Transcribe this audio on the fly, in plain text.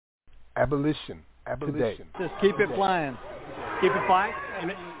Abolition. Today. Just keep it flying. Keep it flying?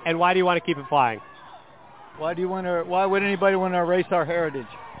 And why do you want to keep it flying? Why would anybody want to erase our heritage?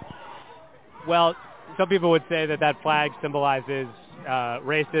 Well, some people would say that flag symbolizes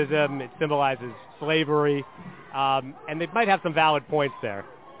racism, it symbolizes slavery, and they might have some valid points there.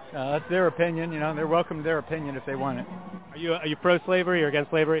 That's their opinion, they're welcome to their opinion if they want it. Are you pro-slavery or against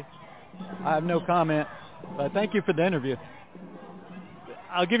slavery? I have no comment, but thank you for the interview.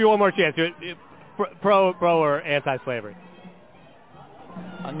 I'll give you one more chance. Pro or anti-slavery?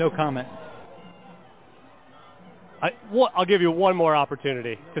 No comment. I'll give you one more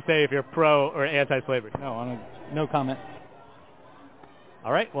opportunity to say if you're pro or anti-slavery. No comment.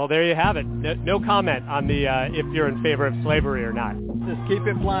 All right. Well, there you have it. No comment on the if you're in favor of slavery or not. Just keep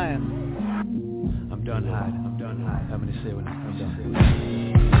it flying. I'm done hide. How many say when I'm done?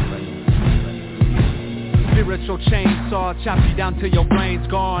 Spiritual chainsaw, chop you down till your brain's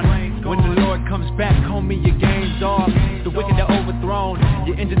gone. When the Lord comes back, homie, your game's off. The wicked are overthrown,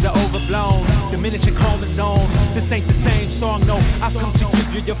 your engines are overblown. Diminishing chromosome, this ain't the same song, no. I've come to give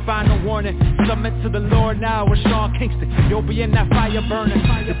you your final warning. Submit to the Lord now with Sean Kingston. You'll be in that fire burning.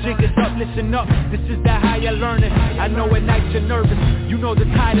 The jig is up, listen up, this is that higher learning. I know at night you're nervous, you know the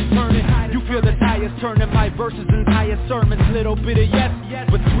tide is turning. You feel the tire's turning, my verses entire sermons. Little bit of yes,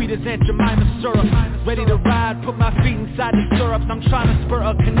 but sweet as Aunt Jemima syrup. Ready to ride, put my feet inside the stirrups. I'm trying to spur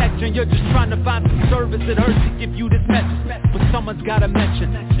a connection, you're just trying to find some service. It hurts to give you this message, but someone's gotta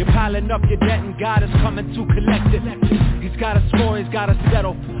mention. You're piling up your debt and God is coming to collect it. He's gotta score, he's gotta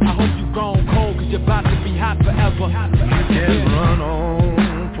settle. I hope you've grown cold, cause you're about to be hot forever. Can't run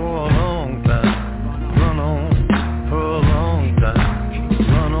on for a long time. Run on for a long time.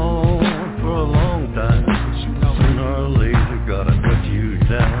 Run on for a long time. Sooner or later gotta cut you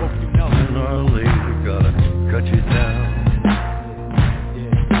down. Sooner or later gotta cut you down.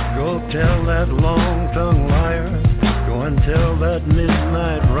 Go tell that long-tongued liar. Go and tell that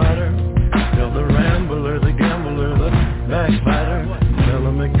midnight rider. Tell the rambler, the gambler, the backbiter. Tell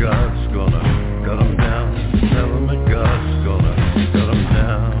him that God's gonna cut him down. Tell him that God's gonna cut him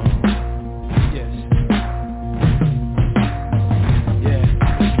down. Yes.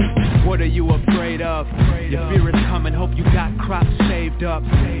 Yeah. What are you afraid of? Your fear is coming, hope you got crops saved up.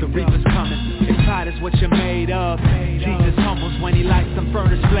 The reaper's coming, if pride is what you're made of. Jesus humbles when he lights some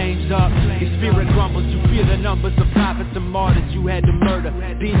furnace flames up. His spirit grumbles, you fear the numbers of prophets and martyrs you had to murder.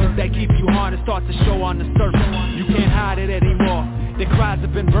 Demons that keep you harnessed start to show on the surface. You can't hide it anymore. Their cries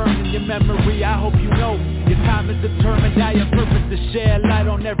have been burned in your memory, I hope you know. Your time is determined, I have purpose to share light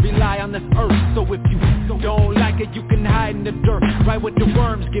on every lie on this earth. So if you don't like it, you can hide in the dirt. Right with the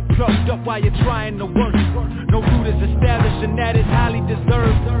worms, get plucked up while you're trying to work. No root is established and that is highly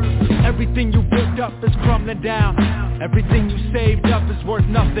deserved. Everything you built up is crumbling down. Everything you saved up is worth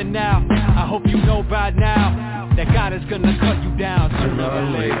nothing now. I hope you know by now that God is gonna cut you down. Sooner or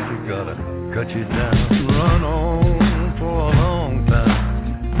later gotta cut you down. Run on for a long time.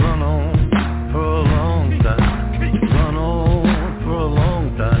 Run on for a long time. Run on for a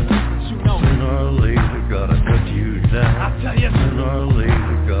long time. Sooner or later gotta cut you down. Sooner or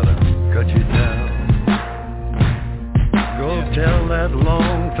later gotta cut you down. Go tell that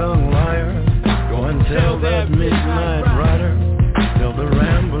long-tongued liar. Go and tell that midnight rider. Tell the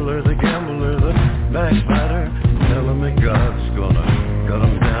rambler, the gambler, the backbiter. Tell him that God's gonna cut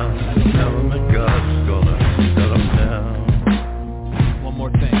him down. Tell him that God's gonna cut him down. One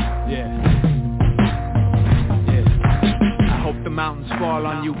more thing, yeah. I hope the mountains fall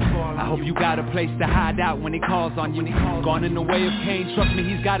on you. I hope you got a place to hide out when he calls on you. Gone in the way of Cain, trust me,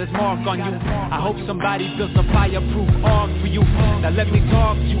 he's got his mark on you. I hope somebody built a fireproof ark for you. Now let me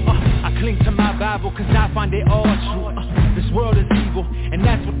talk to you. I cling to my Bible cause I find it all true. This world is evil, and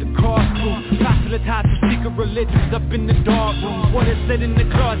that's what the cross proves. Proselytize for secret religions up in the dark room. What is said in the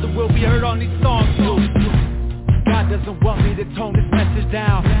closet will be heard on these songs too. God doesn't want me to tone this message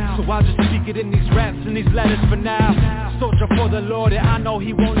down, so I'll just speak it in these raps and these letters for now. Soldier for the Lord and I know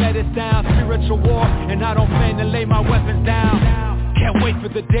he won't let us down. Spiritual war and I don't plan to lay my weapons down. Can't wait for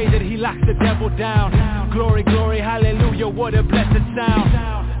the day that he locks the devil down. Glory, glory, hallelujah, what a blessed sound.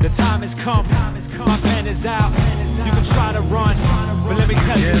 The time has come, my pen is out. You can try to run, but let me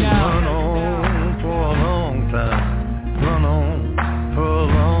tell you now. Run on for a long time. Run on for a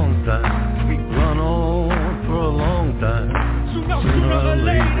long time. Run on for a long time. Sooner or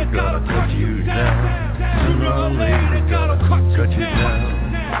later gotta cut you down. Sooner or later gotta cut you down.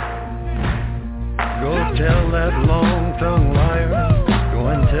 Go tell that long-tongued liar. Go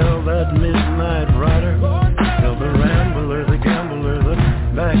and tell that midnight rider. Tell the rambler, the gambler, the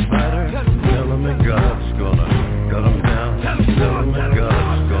backbiter. Tell him that God's gonna cut him down. Tell him that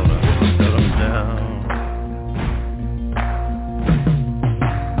God's gonna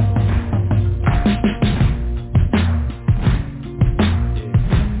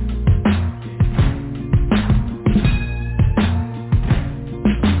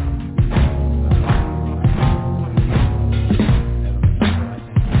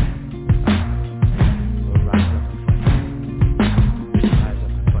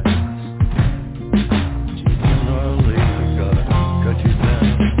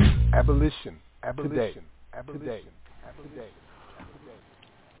Abolition. Today.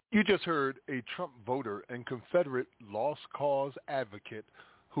 You just heard a Trump voter and Confederate lost cause advocate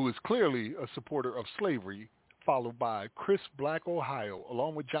who is clearly a supporter of slavery, followed by Chris Black Ohio,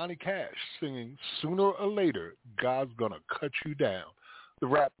 along with Johnny Cash, singing Sooner or Later, God's Gonna Cut You Down, the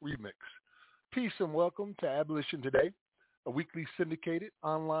rap remix. Peace and welcome to Abolition Today, a weekly syndicated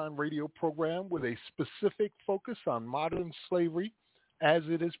online radio program with a specific focus on modern slavery as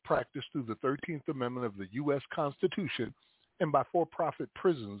it is practiced through the 13th Amendment of the U.S. Constitution and by for-profit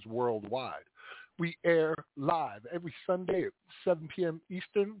prisons worldwide. We air live every Sunday at 7 p.m.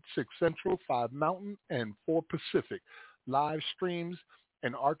 Eastern, 6 Central, 5 Mountain, and 4 Pacific. Live streams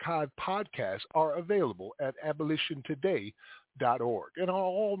and archived podcasts are available at abolitiontoday.org and on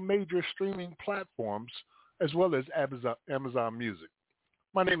all major streaming platforms, as well as Amazon Music.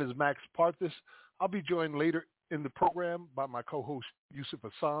 My name is Max Parthis. I'll be joined later in the program by my co-host, Yusuf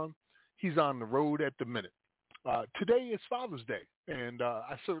Hassan. He's on the road at the minute. Today is Father's Day, and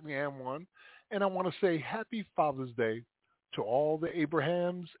I certainly am one. And I want to say happy Father's Day to all the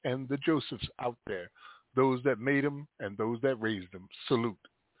Abrahams and the Josephs out there, those that made them and those that raised them. Salute.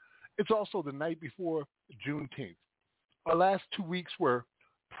 It's also the night before Juneteenth. Our last 2 weeks were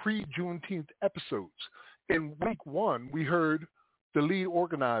pre-Juneteenth episodes. In week one, we heard the lead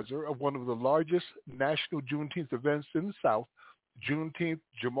organizer of one of the largest national Juneteenth events in the South, Juneteenth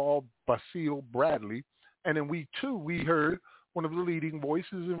Jamal Basile Bradley. And in week two, we heard one of the leading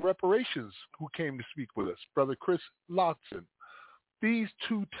voices in reparations who came to speak with us, Brother Chris Lotson. These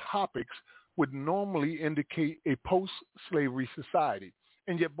two topics would normally indicate a post-slavery society,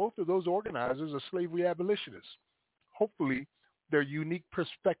 and yet both of those organizers are slavery abolitionists. Hopefully, their unique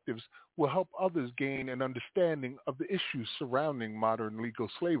perspectives will help others gain an understanding of the issues surrounding modern legal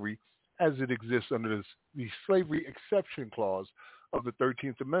slavery as it exists under the Slavery Exception Clause of the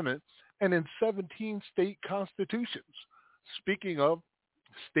 13th Amendment and in 17 state constitutions. Speaking of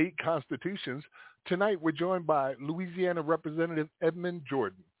state constitutions, tonight we're joined by Louisiana Representative Edmond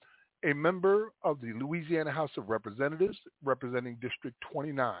Jordan, a member of the Louisiana House of Representatives representing District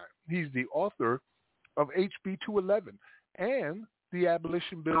 29. He's the author of HB 211 and the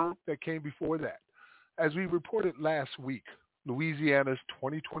abolition bill that came before that. As we reported last week, Louisiana's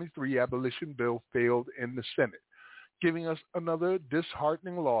 2023 abolition bill failed in the Senate, giving us another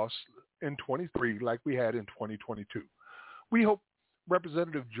disheartening loss in 23 like we had in 2022. We hope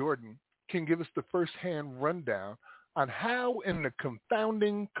Representative Jordan can give us the first-hand rundown on how in the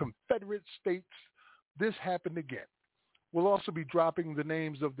confounding Confederate states this happened again. We'll also be dropping the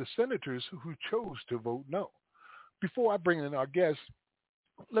names of the senators who chose to vote no. Before I bring in our guests,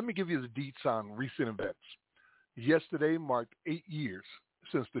 let me give you the deets on recent events. Yesterday marked 8 years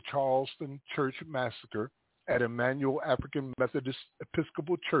since the Charleston Church Massacre at Emmanuel African Methodist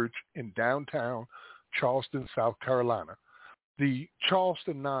Episcopal Church in downtown Charleston, South Carolina. The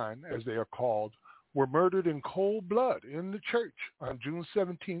Charleston Nine, as they are called, were murdered in cold blood in the church on June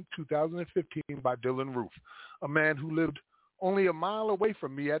 17, 2015 by Dylan Roof, a man who lived only a mile away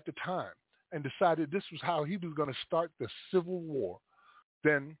from me at the time and decided this was how he was going to start the Civil War.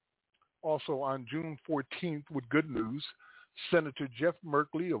 Then, also on June 14th, with good news, Senator Jeff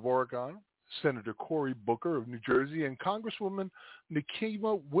Merkley of Oregon, Senator Cory Booker of New Jersey, and Congresswoman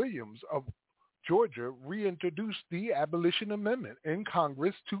Nikema Williams of Georgia reintroduced the Abolition Amendment in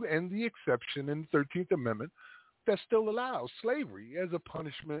Congress to end the exception in the 13th Amendment that still allows slavery as a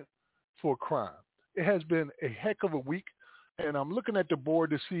punishment for crime. It has been a heck of a week, and I'm looking at the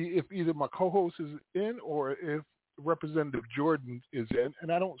board to see if either my co-host is in or if Representative Jordan is in,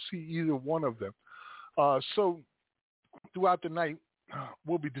 and I don't see either one of them. So throughout the night,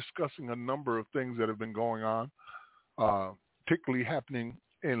 we'll be discussing a number of things that have been going on, particularly happening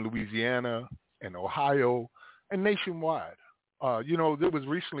in Louisiana and Ohio and nationwide. There was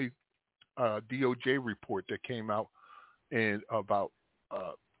recently a DOJ report that came out about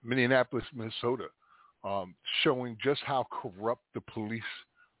Minneapolis, Minnesota, showing just how corrupt the police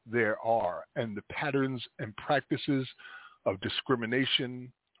there are and the patterns and practices of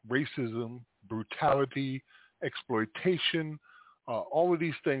discrimination, racism, brutality, exploitation. All of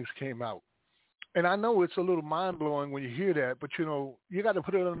these things came out. And I know it's a little mind-blowing when you hear that, but, you got to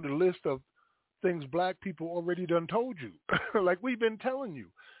put it on the list of things black people already done told you, like we've been telling you.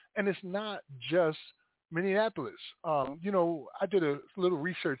 And it's not just Minneapolis. I did a little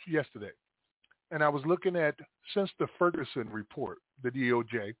research yesterday, and I was looking at, since the Ferguson report, the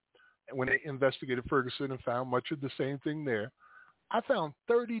DOJ, when they investigated Ferguson and found much of the same thing there, I found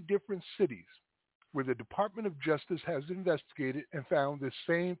 30 different cities where the Department of Justice has investigated and found the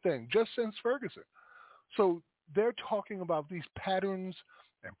same thing just since Ferguson. So they're talking about these patterns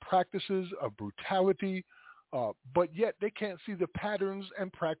and practices of brutality, but yet they can't see the patterns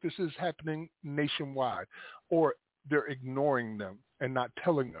and practices happening nationwide, or they're ignoring them and not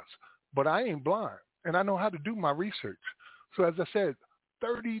telling us. But I ain't blind, and I know how to do my research. So as I said,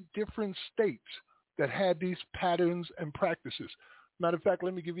 30 different states that had these patterns and practices. Matter of fact,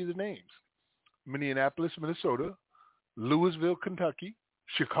 let me give you the names. Minneapolis, Minnesota, Louisville, Kentucky,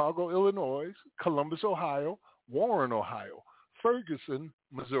 Chicago, Illinois, Columbus, Ohio, Warren, Ohio, Ferguson,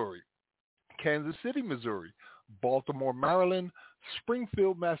 Missouri, Kansas City, Missouri, Baltimore, Maryland,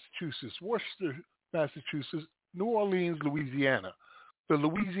 Springfield, Massachusetts, Worcester, Massachusetts, New Orleans, Louisiana. The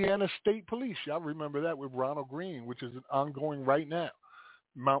Louisiana State Police, y'all remember that with Ronald Greene, which is ongoing right now.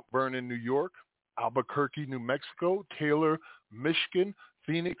 Mount Vernon, New York, Albuquerque, New Mexico, Taylor, Michigan,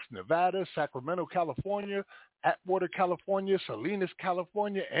 Phoenix, Nevada, Sacramento, California, Atwater, California, Salinas,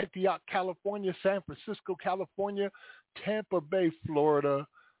 California, Antioch, California, San Francisco, California, Tampa Bay, Florida,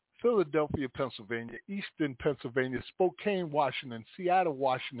 Philadelphia, Pennsylvania, Easton, Pennsylvania, Spokane, Washington, Seattle,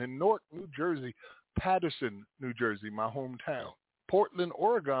 Washington, Newark, New Jersey, Patterson, New Jersey, my hometown, Portland,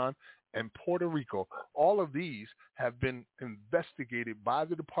 Oregon, and Puerto Rico. All of these have been investigated by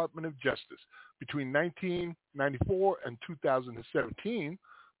the Department of Justice. Between 1994 and 2017,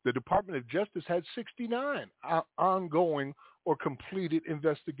 the Department of Justice had 69 ongoing or completed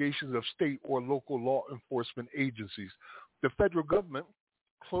investigations of state or local law enforcement agencies. The federal government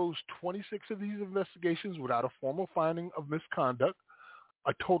closed 26 of these investigations without a formal finding of misconduct.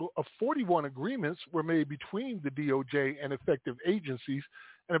 A total of 41 agreements were made between the DOJ and effective agencies,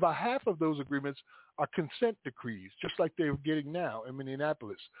 and about half of those agreements are consent decrees, just like they're getting now in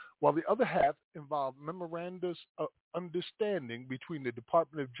Minneapolis, while the other half involve memorandums of understanding between the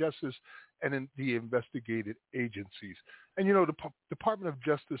Department of Justice and the investigated agencies. And, you know, the Department of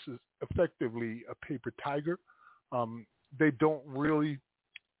Justice is effectively a paper tiger. They don't really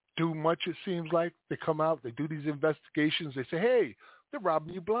do much, it seems like. They come out, they do these investigations, they say, hey, they're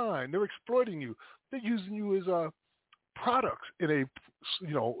robbing you blind, they're exploiting you, they're using you as products in a,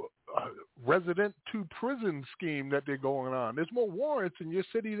 resident to prison scheme that they're going on. There's more warrants in your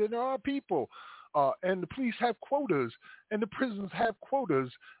city than there are people. And the police have quotas, and the prisons have quotas,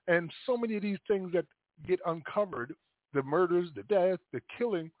 and so many of these things that get uncovered, the murders, the death, the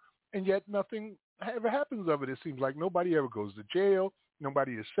killing, and yet nothing ever happens of it. It seems like nobody ever goes to jail.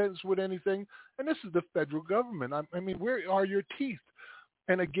 Nobody is sentenced with anything. And this is the federal government. I mean, where are your teeth?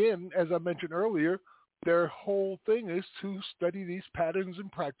 And again, as I mentioned earlier, their whole thing is to study these patterns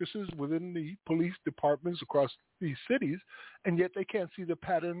and practices within the police departments across these cities, and yet they can't see the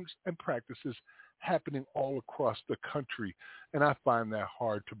patterns and practices happening all across the country. And I find that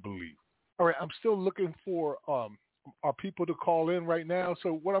hard to believe. All right, I'm still looking for our people to call in right now.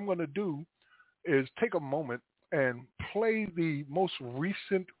 So what I'm going to do is take a moment and play the most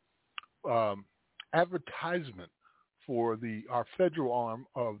recent advertisement for our federal arm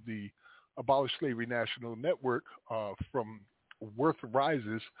of the Abolish Slavery National Network from Worth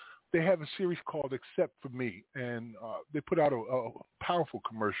Rises. They have a series called Except for Me, and they put out a powerful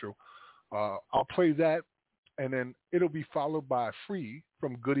commercial. I'll play that, and then it'll be followed by Free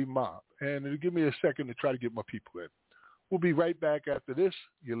from Goody Mob. And it'll give me a second to try to get my people in. We'll be right back after this.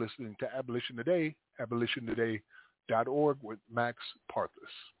 You're listening to Abolition Today, abolitiontoday.org with Max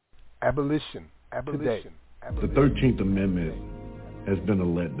Parthas. Abolition Today. The 13th Amendment has been a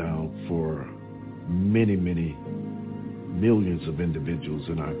letdown for many, many millions of individuals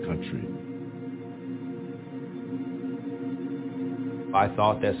in our country. I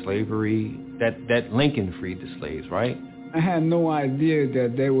thought that slavery, that Lincoln freed the slaves, right? I had no idea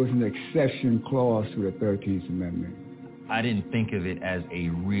that there was an exception clause to the 13th Amendment. I didn't think of it as a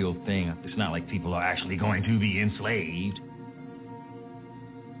real thing. It's not like people are actually going to be enslaved.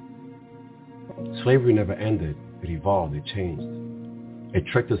 Slavery never ended. It evolved. It changed. It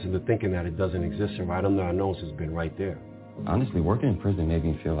tricked us into thinking that it doesn't exist, and right under our nose has been right there. Honestly, working in prison made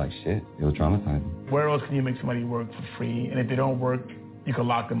me feel like shit. It was traumatizing. Where else can you make somebody work for free? And if they don't work, you can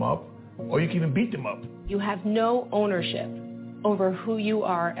lock them up, or you can even beat them up. You have no ownership over who you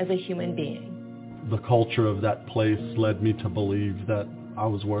are as a human being. The culture of that place led me to believe that I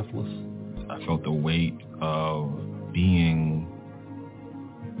was worthless. I felt the weight of being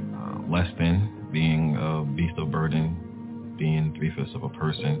less than, being a beast of burden, being 3/5 of a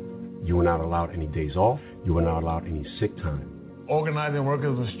person. You were not allowed any days off. You were not allowed any sick time. Organizing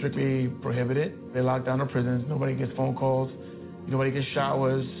workers was strictly prohibited. They locked down the prisons. Nobody gets phone calls. Nobody gets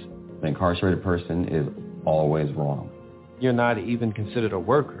showers. The incarcerated person is always wrong. You're not even considered a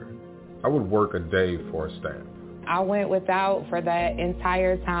worker. I would work a day for a staff. I went without for that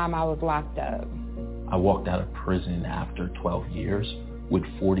entire time I was locked up. I walked out of prison after 12 years with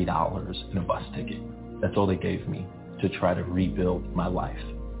 $40 and a bus ticket. That's all they gave me to try to rebuild my life.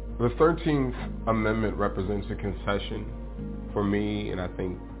 The 13th Amendment represents a concession for me, and I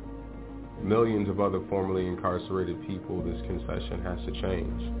think millions of other formerly incarcerated people. This concession has to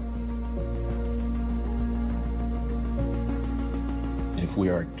change. If we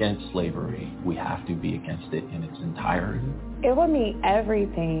are against slavery, we have to be against it in its entirety. It would mean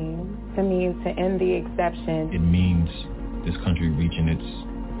everything to me to end the exception. It means this country reaching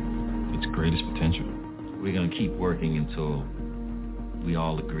its greatest potential. We're going to keep working until we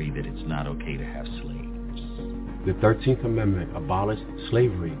all agree that it's not okay to have slaves. The 13th Amendment abolished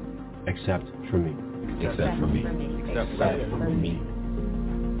slavery, except for me. Except for me. Except for me.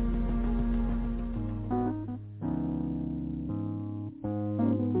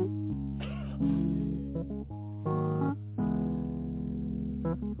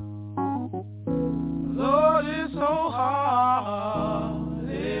 Lord, it's so hard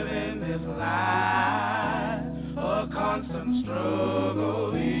living this life, a constant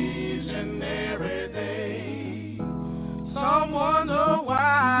struggle each and every day. Some wonder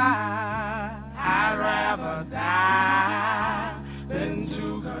why I'd rather die than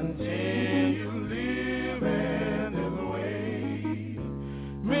to continue living this way.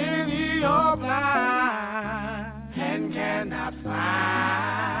 Many are blind and cannot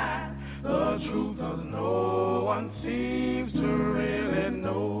find the truth, 'cause no one seems to really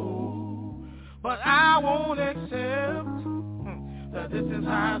know. But I won't accept that this is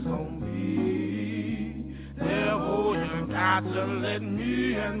how it's gonna be. Therefore you got to let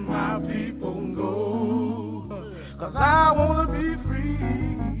me and my people go. 'Cause I wanna be free,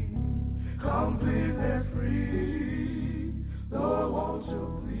 completely free. Lord, won't you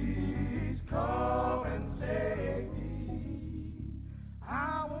please come and save me?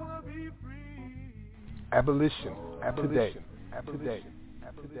 I wanna be free. Abolition today.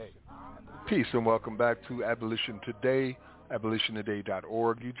 Peace and welcome back to Abolition Today,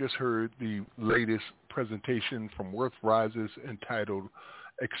 abolitiontoday.org. You just heard the latest presentation from Worth Rises entitled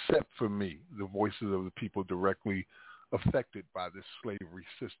Except for Me, the voices of the people directly affected by this slavery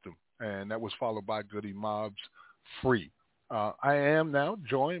system. And that was followed by Goody Mob's Free. I am now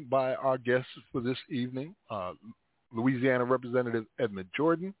joined by our guests for this evening, Louisiana Representative Edmond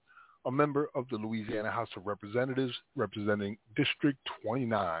Jordan, a member of the Louisiana House of Representatives representing District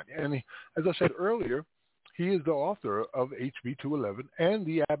 29. And as I said earlier, he is the author of HB 211 and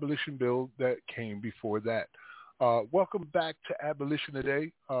the abolition bill that came before that. Welcome back to Abolition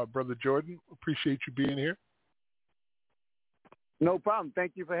Today, Brother Jordan. Appreciate you being here. No problem.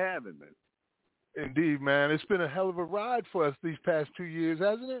 Thank you for having me. Indeed, man. It's been a hell of a ride for us these past 2 years,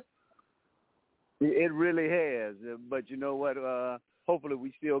 hasn't it? It really has. But you know what? Hopefully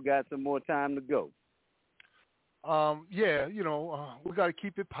we still got some more time to go. Yeah, we got to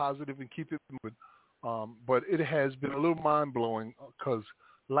keep it positive and keep it moving. But it has been a little mind-blowing because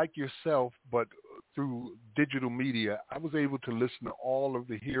like yourself, but through digital media, I was able to listen to all of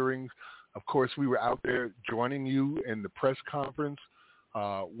the hearings. Of course, we were out there joining you in the press conference.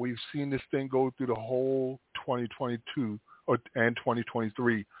 We've seen this thing go through the whole 2022 and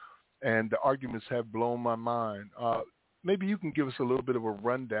 2023, and the arguments have blown my mind. Maybe you can give us a little bit of a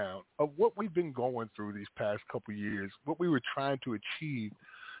rundown of what we've been going through these past couple of years, what we were trying to achieve,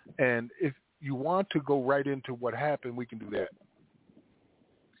 and if you want to go right into what happened, we can do that.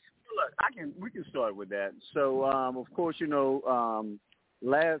 Look, we can start with that. So, of course, when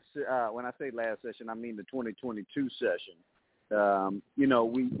I say last session, I mean the 2022 session.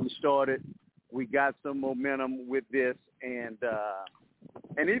 We started, we got some momentum with this, and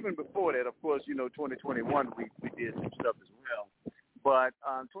even before that, of course, 2021 we did some stuff as well. But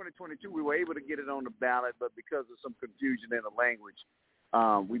 2022 we were able to get it on the ballot, but because of some confusion in the language,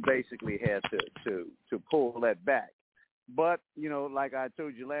 we basically had to pull that back. But, like I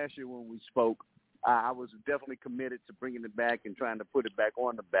told you last year when we spoke, I was definitely committed to bringing it back and trying to put it back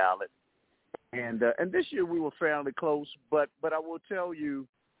on the ballot. And this year we were fairly close, but I will tell you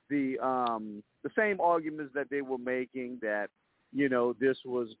the same arguments that they were making, that, this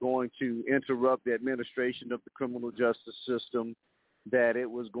was going to interrupt the administration of the criminal justice system, that it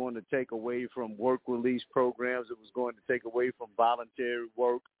was going to take away from work release programs, it was going to take away from voluntary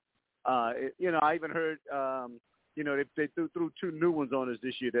work. I even heard, they threw two new ones on us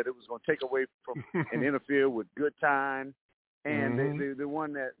this year, that it was going to take away from and interfere with good time. And the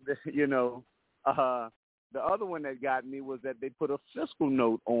one that, the other one that got me was that they put a fiscal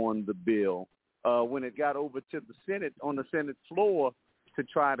note on the bill when it got over to the Senate, on the Senate floor, to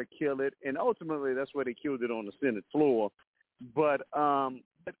try to kill it. And ultimately, that's where they killed it, on the Senate floor. But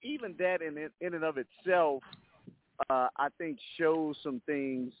even that in and of itself I think shows some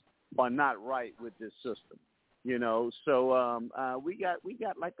things are not right with this system. So we got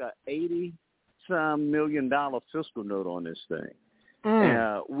like a $80-some million fiscal note on this thing,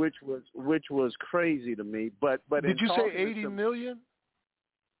 which was crazy to me. But did you say 80 million?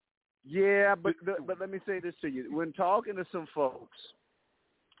 Yeah, but let me say this to you. When talking to some folks,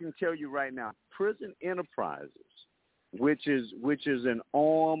 I can tell you right now, Prison Enterprises, which is an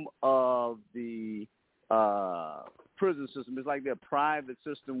arm of the prison system, it's like their private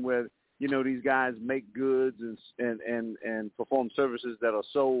system where these guys make goods and perform services that are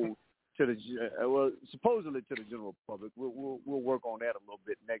sold to the supposedly to the general public. We'll work on that a little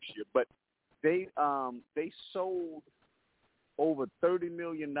bit next year. But they sold over $30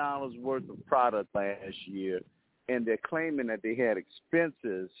 million worth of product last year, and they're claiming that they had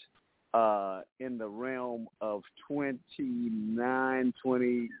expenses in the realm of 29,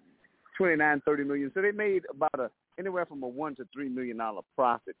 30 million. So they made about anywhere from a $1 to $3 million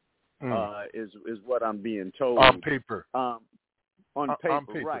profit. Is what I'm being told on paper. On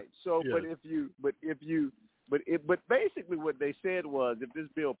paper, right? So, yeah. but basically what they said was, if this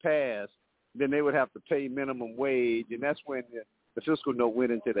bill passed, then they would have to pay minimum wage, and that's when the fiscal note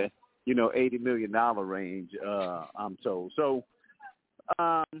went into the $80 million range. I'm told. So,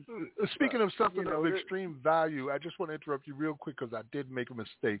 speaking of something of extreme value, I just want to interrupt you real quick because I did make a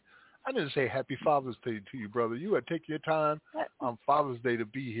mistake. I didn't say Happy Father's Day to you, brother. You had to take your time on Father's Day to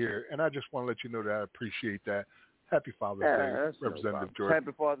be here, and I just want to let you know that I appreciate that. Happy Father's Day, Representative Jordan.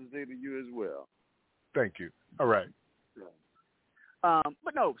 Happy Father's Day to you as well. Thank you. All right.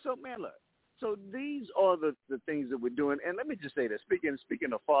 But no, so man, look. So these are the things that we're doing, and let me just say this. Speaking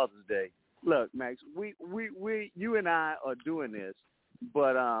of Father's Day, look, Max, we you and I are doing this,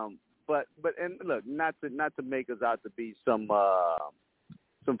 but and look, not to make us out to be some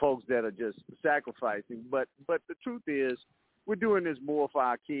folks that are just sacrificing, but the truth is, we're doing this more for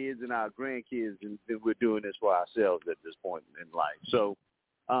our kids and our grandkids than we're doing this for ourselves at this point in life. So,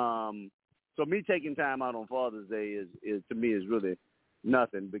 so me taking time out on Father's Day is to me is really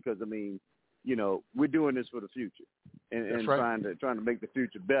nothing, because I mean, we're doing this for the future and right. trying to make the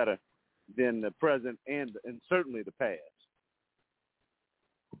future better than the present and certainly the past.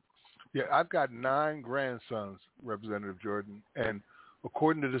 Yeah, I've got 9 grandsons, Representative Jordan, and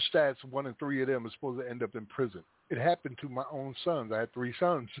according to the stats, 1 in 3 of them are supposed to end up in prison. It happened to my own sons. I had 3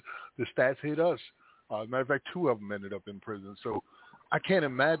 sons. The stats hit us. As a matter of fact, 2 of them ended up in prison. So I can't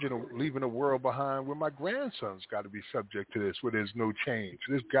imagine leaving a world behind where my grandsons got to be subject to this, where there's no change.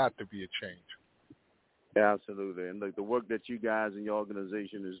 There's got to be a change. Absolutely. And look, the work that you guys and your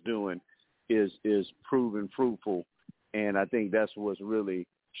organization is doing is proven fruitful. And I think that's what's really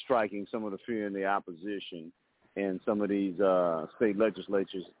striking some of the fear in the opposition and some of these state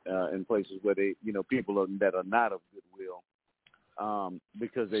legislatures in places where they, people that are not of goodwill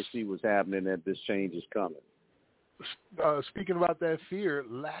because they see what's happening, that this change is coming. Speaking about that fear,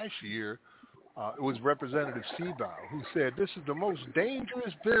 last year it was Representative Seabow who said this is the most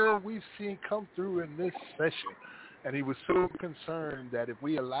dangerous bill we've seen come through in this session. And he was so concerned that if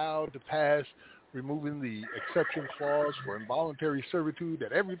we allowed to pass removing the exception clause for involuntary servitude,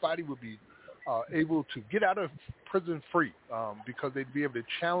 that everybody would be able to get out of prison free because they'd be able to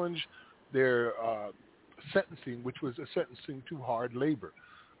challenge their sentencing, which was a sentencing to hard labor.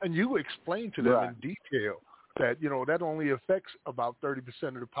 And you explained to them right. in detail that, that only affects about 30%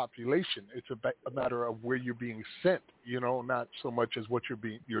 of the population. It's a matter of where you're being sent, not so much as what you're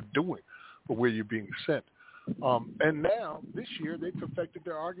doing, but where you're being sent. And now, this year, they perfected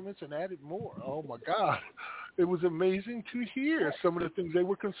their arguments and added more. Oh, my God. It was amazing to hear some of the things they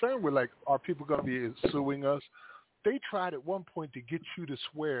were concerned with, like, are people going to be suing us? They tried at one point to get you to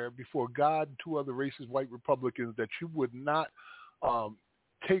swear before God and 2 other racist white Republicans that you would not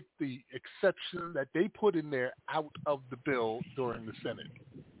take the exception that they put in there out of the bill during the Senate.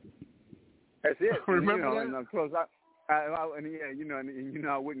 That's it. Remember that? And of course,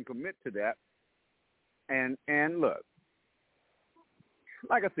 I wouldn't commit to that. And look,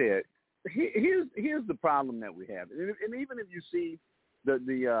 like I said, here's the problem that we have, and even if you see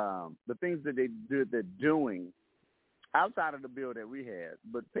the things that they're doing outside of the bill that we had,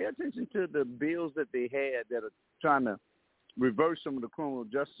 but pay attention to the bills that they had that are trying to reverse some of the criminal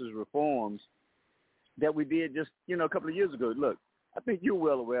justice reforms that we did just a couple of years ago. Look, I think you're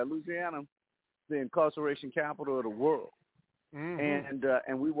well aware, Louisiana, the incarceration capital of the world, and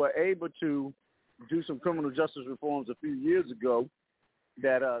we were able to do some criminal justice reforms a few years ago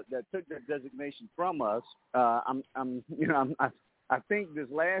that took that designation from us. I think this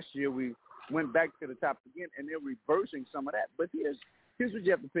last year we went back to the top again, and they're reversing some of that. But here's what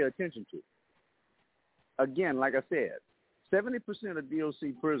you have to pay attention to. again, like I said, 70% of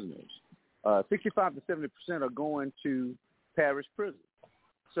DOC prisoners, 65 to 70% are going to parish prison.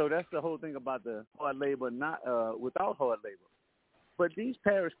 So that's the whole thing about the hard labor, not without hard labor. But these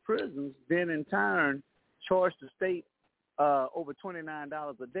parish prisons then in turn charge the state over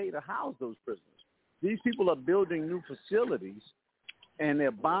 $29 a day to house those prisoners. These people are building new facilities and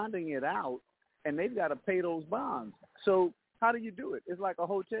they're bonding it out, and they've got to pay those bonds. So how do you do it? It's like a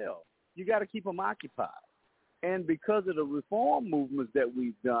hotel. You got to keep them occupied. And because of the reform movements that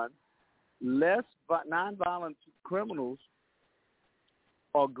we've done, less nonviolent criminals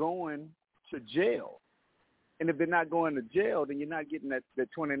are going to jail. And if they're not going to jail, then you're not getting that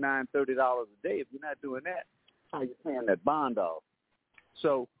 $29, $30 a day. If you're not doing that, how are you paying that bond off?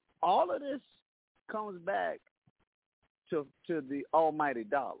 So all of this comes back to the almighty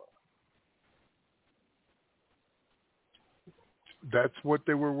dollar. That's what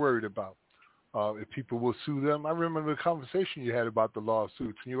they were worried about. If people will sue them. I remember the conversation you had about the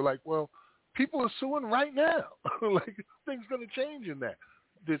lawsuits, and you were like, well, people are suing right now. Like, things going to change in that.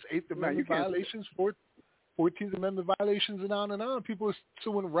 There's 8th Amendment violations, 14th Amendment violations, and on. People are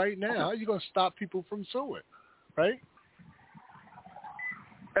suing right now. How are you going to stop people from suing, right?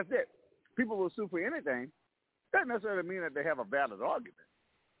 That's it. People will sue for anything. Doesn't necessarily mean that they have a valid argument.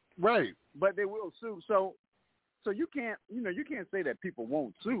 Right. But they will sue. So you can't say that people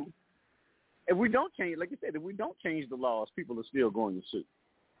won't sue. If we don't change, like you said, if we don't change the laws, people are still going to sue.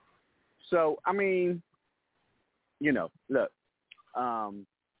 So, I mean, look,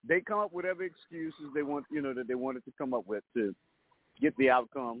 they come up with whatever excuses they want, that they wanted to come up with to get the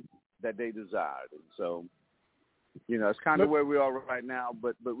outcome that they desired. And so, it's kind of where we are right now,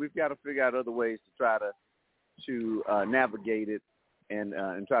 but we've got to figure out other ways to try to navigate it and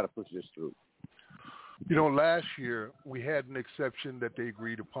try to push this through. Last year we had an exception that they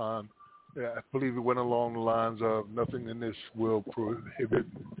agreed upon. I believe it went along the lines of nothing in this will prohibit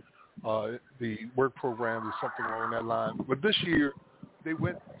the work program or something along that line. But this year they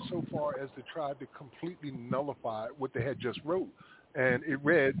went so far as to try to completely nullify what they had just wrote. And it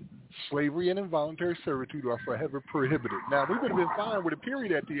read, slavery and involuntary servitude are forever prohibited. Now, we would have been fine with a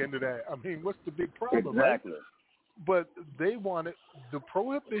period at the end of that. I mean, what's the big problem, exactly. Right? But they wanted the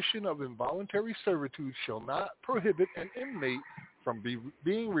prohibition of involuntary servitude shall not prohibit an inmate from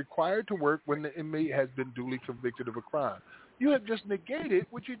being required to work when the inmate has been duly convicted of a crime. You have just negated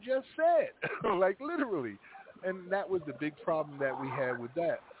what you just said, like literally. And that was the big problem that we had with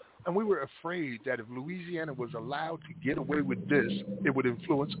that. And we were afraid that if Louisiana was allowed to get away with this, it would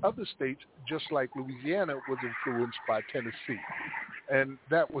influence other states just like Louisiana was influenced by Tennessee. And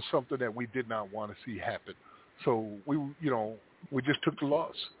that was something that we did not want to see happen. So we just took the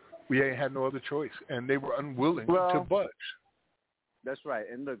loss. We ain't had no other choice. And they were unwilling to budge. That's right.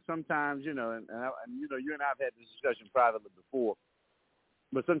 And look, sometimes, you and I have had this discussion privately before,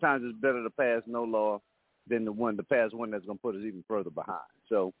 but sometimes it's better to pass no law than to pass one that's going to put us even further behind.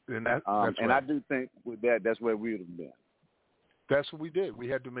 So, and that's right. I do think with that's where we would have been. That's what we did. We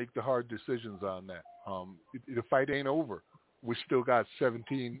had to make the hard decisions on that. The fight ain't over. We still got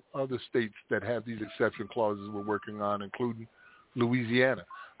 17 other states that have these exception clauses we're working on, including Louisiana.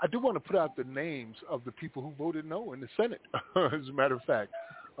 I do want to put out the names of the people who voted no in the Senate, as a matter of fact.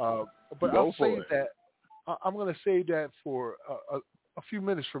 But I'll say that I'm going to say that for a few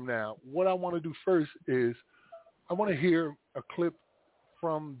minutes from now. What I want to do first is I want to hear a clip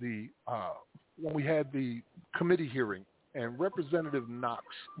from the when we had the committee hearing, and Representative Knox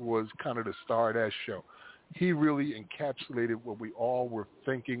was kind of the star of that show. He really encapsulated what we all were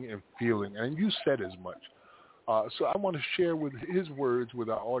thinking and feeling, and you said as much. So I want to share with his words with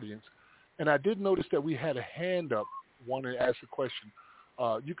our audience. And I did notice that we had a hand up wanting to ask a question.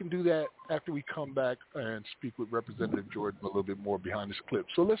 You can do that after we come back and speak with Representative Jordan a little bit more behind this clip.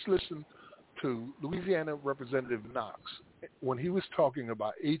 So let's listen to Louisiana Representative Knox when he was talking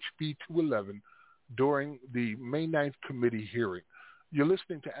about HB 211 during the May 9th committee hearing. You're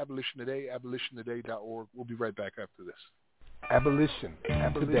listening to Abolition Today, abolitiontoday.org. We'll be right back after this. Abolition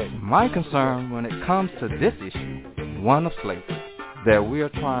Today. My concern when it comes to this issue, one of slavery, that we are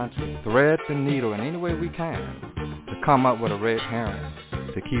trying to thread the needle in any way we can to come up with a red herring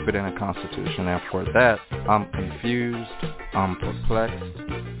to keep it in a constitution. And for that, I'm confused, I'm perplexed,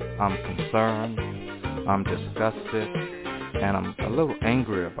 I'm concerned, I'm disgusted, and I'm a little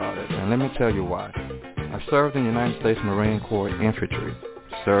angry about it. And let me tell you why. I served in the United States Marine Corps Infantry,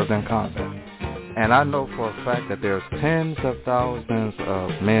 served in combat. And I know for a fact that there's tens of thousands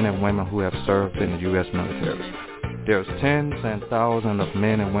of men and women who have served in the U.S. military. There's tens and thousands of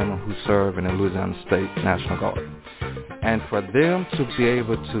men and women who serve in the Louisiana State National Guard. And for them to be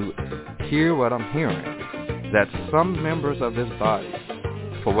able to hear what I'm hearing that some members of this body,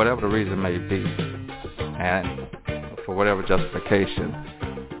 for whatever the reason may be, and for whatever justification,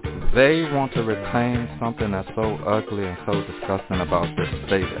 they want to retain something that's so ugly and so disgusting about this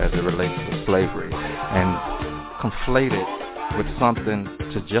state as it relates to slavery and conflate it with something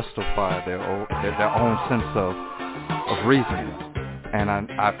to justify their own sense of reasoning. And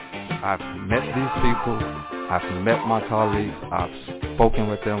I've met these people, I've met my colleagues, I've spoken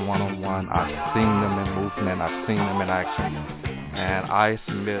with them one-on-one, I've seen them in movement, I've seen them in action, and I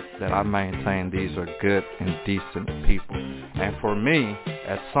submit that I maintain these are good and decent people. And for me,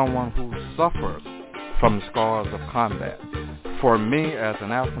 as someone who suffers from the scars of combat, for me as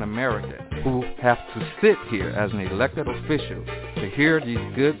an African American who have to sit here as an elected official to hear these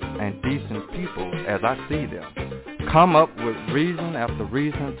good and decent people as I see them come up with reason after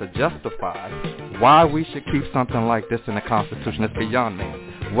reason to justify why we should keep something like this in the Constitution, it's beyond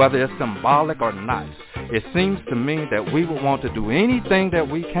me. Whether it's symbolic or not, it seems to me that we would want to do anything that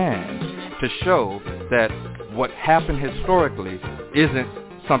we can to show that what happened historically isn't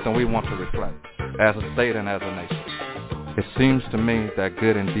something we want to reflect as a state and as a nation. It seems to me that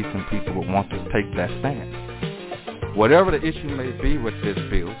good and decent people would want to take that stance. Whatever the issue may be with this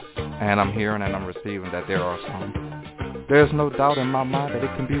bill, and I'm hearing and I'm receiving that there are some, there's no doubt in my mind that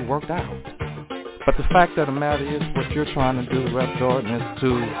it can be worked out. But the fact of the matter is what you're trying to do, Rep. Jordan, is to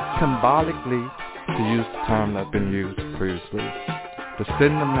symbolically, to use the term that's been used previously, to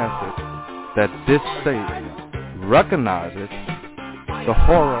send the message that this state recognizes the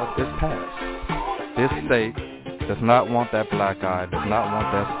horror of its past. This state does not want that black eye, does not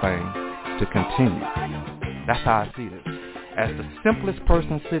want that stain to continue. That's how I see this. As the simplest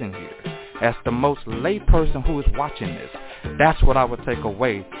person sitting here, as the most lay person who is watching this, that's what I would take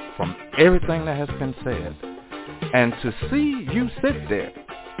away from everything that has been said. And to see you sit there,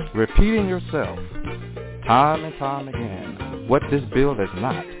 repeating yourself, time and time again, what this bill is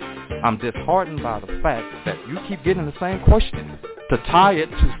not, I'm disheartened by the fact that you keep getting the same question to tie it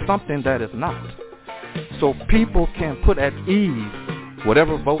to something that is not. So people can put at ease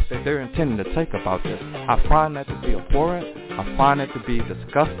whatever vote that they're intending to take about this. I find that to be abhorrent. I find it to be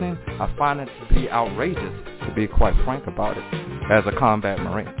disgusting. I find it to be outrageous, to be quite frank about it, as a combat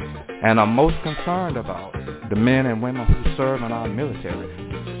Marine. And I'm most concerned about the men and women who serve in our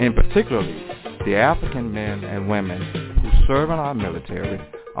military, and particularly the African men and women who serve in our military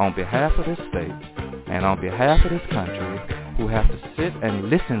on behalf of this state and on behalf of this country, who have to sit and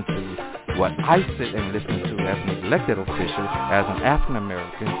listen to what I sit and listen to as an elected official, as an African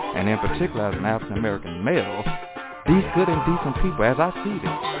American, and in particular as an African American male. These good and decent people, as I see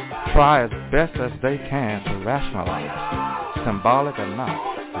them, try as best as they can to rationalize, symbolic or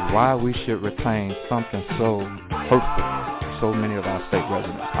not, why we should retain something so hurtful to so many of our state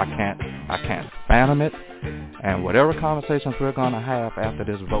residents. I can't fathom it. And whatever conversations we're going to have after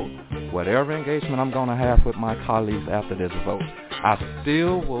this vote, whatever engagement I'm going to have with my colleagues after this vote, I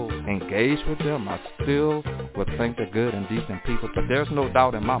still will engage with them. I still will think they're good and decent people. But there's no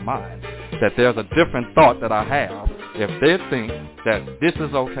doubt in my mind that there's a different thought that I have if they think that this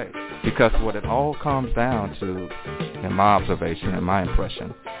is okay. Because what it all comes down to, in my observation and my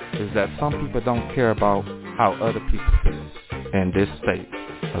impression, is that some people don't care about how other people feel in this state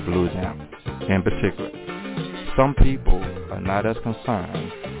of Louisiana in particular. Some people are not as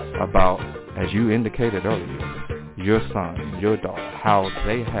concerned about, as you indicated earlier, your son, your daughter, how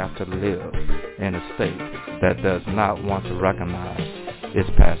they have to live in a state that does not want to recognize its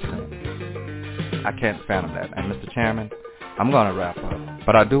past sin. I can't fathom that. And Mr. Chairman, I'm going to wrap up,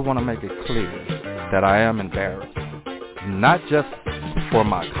 but I do want to make it clear that I am embarrassed, not just for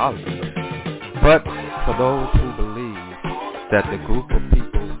my colleagues, but for those who believe that the group of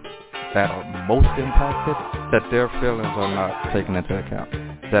people that are most impacted, that their feelings are not taken into account,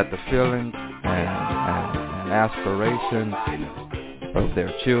 that the feelings and aspirations of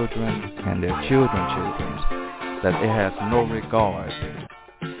their children and their children's children, that it has no regard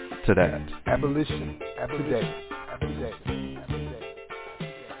to that. Abolition today.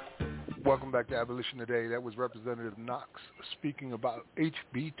 Welcome back to Abolition Today. That was Representative Knox speaking about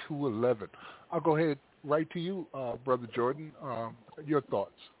HB 211. I'll go ahead right to you, Brother Jordan. Your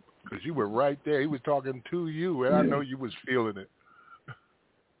thoughts, because you were right there. He was talking to you, and I know you was feeling it.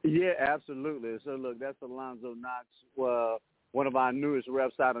 Yeah, absolutely. So look, that's Alonzo Knox, one of our newest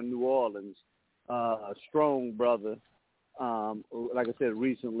reps out of New Orleans, a strong brother. Like I said,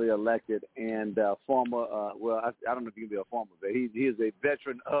 recently elected and former. I don't know if he can be a former, but he is a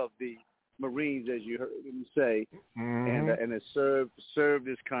veteran of the Marines, as you heard him say, and has served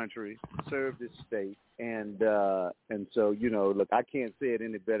his country, served his state, and so look, I can't say it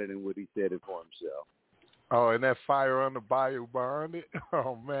any better than what he said it for himself. Oh, and that fire on the bayou burned it.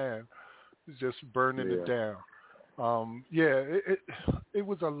 Oh man, it's just burning it down. It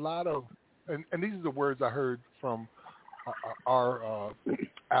was a lot of, and these are the words I heard from our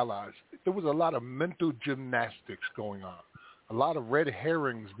allies. There was a lot of mental gymnastics going on, a lot of red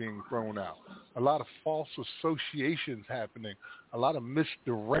herrings being thrown out, a lot of false associations happening, a lot of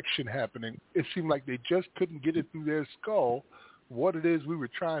misdirection happening. It seemed like they just couldn't get it through their skull what it is we were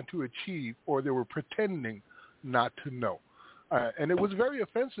trying to achieve, or they were pretending not to know. And it was very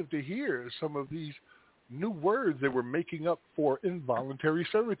offensive to hear some of these new words they were making up for involuntary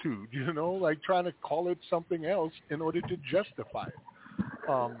servitude, like trying to call it something else in order to justify it.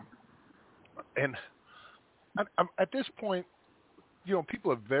 And I'm, at this point,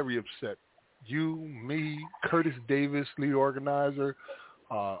 people are very upset. You, me, Curtis Davis, lead organizer,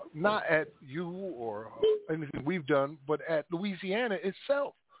 not at you or anything we've done, but at Louisiana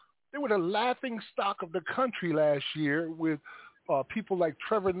itself. They were the laughing stock of the country last year with people like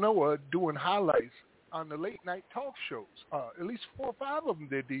Trevor Noah doing highlights on the late night talk shows. At least 4 or 5 of them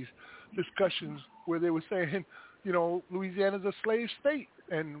did these discussions where they were saying, Louisiana's a slave state.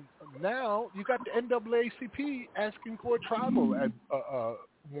 And now you got the NAACP asking for a tribal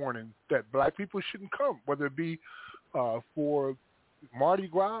warning that black people shouldn't come, whether it be for Mardi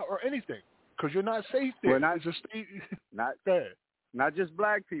Gras or anything, because you're not safe there. It's a state. Not just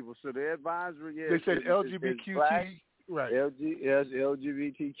black people. So the advisory, they said LGBTQ, right?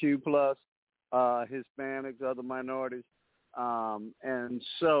 LGBTQ plus, Hispanics, other minorities, and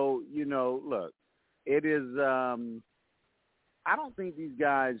so look, it is. I don't think these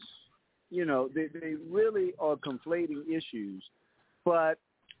guys, they really are conflating issues, but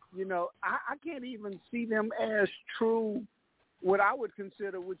I can't even see them as true. What I would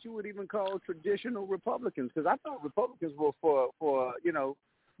consider, what you would even call traditional Republicans, because I thought Republicans were for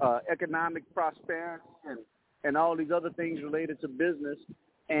economic prosperity and all these other things related to business,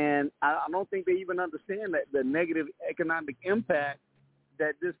 and I don't think they even understand that the negative economic impact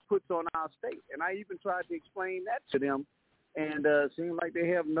that this puts on our state. And I even tried to explain that to them, and it seems like they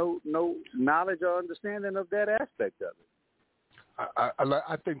have no knowledge or understanding of that aspect of it.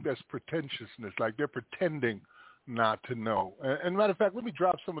 I think that's pretentiousness, like they're pretending not to know. And matter of fact, let me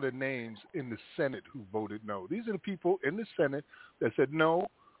drop some of the names in the Senate who voted no. These are the people in the Senate that said, no,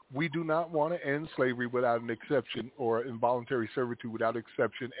 we do not want to end slavery without an exception or involuntary servitude without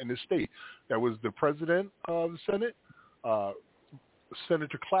exception in the state. That was the president of the Senate,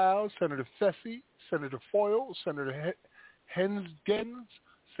 Senator Cloud, Senator Fessy, Senator Foyle, Senator Hensgens,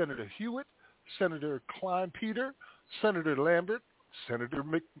 Senator Hewitt, Senator Klein-Peter, Senator Lambert, Senator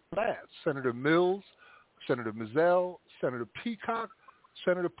McMath, Senator Mills, Senator Mizell, Senator Peacock,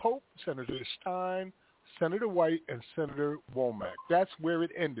 Senator Pope, Senator Stein, Senator White, and Senator Womack. That's where it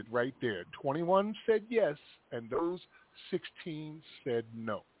ended right there. 21 said yes, and those 16 said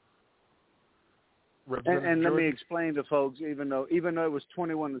no. And let me explain to folks, even though it was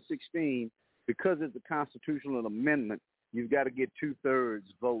 21 to 16, because it's a constitutional amendment, you've got to get 2/3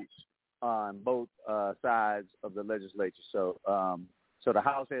 votes on both sides of the legislature. So the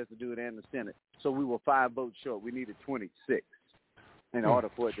House has to do it and the Senate. So we were 5 votes short. We needed 26 in order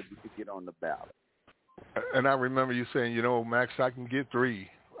for it to get on the ballot. And I remember you saying, Max, I can get 3.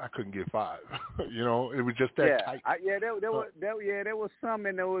 I couldn't get 5. It was just that tight. There was some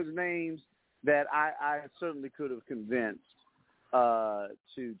in those names that I certainly could have convinced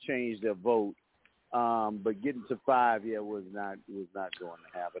to change their vote. But getting to 5, was not going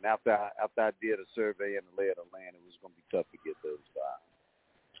to happen. After I did a survey and the lay of the land, it was going to be tough to get those 5.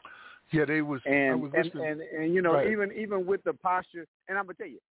 Yeah, they was. And I was listening. And even with the posture, and I'm gonna tell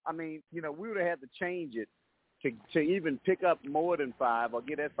you, we would have had to change it to even pick up more than 5 or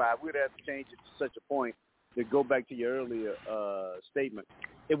get at 5. We'd have to change it to such a point to go back to your earlier statement.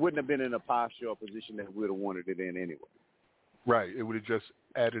 It wouldn't have been in a posture or position that we would have wanted it in anyway. Right. It would have just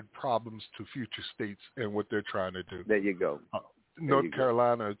added problems to future states and what they're trying to do. There you go. North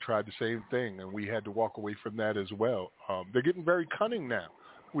Carolina tried the same thing, and we had to walk away from that as well. They're getting very cunning now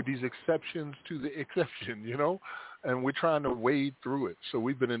with these exceptions to the exception, and we're trying to wade through it. So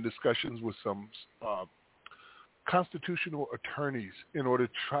we've been in discussions with some constitutional attorneys in order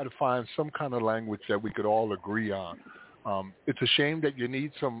to try to find some kind of language that we could all agree on. It's a shame that you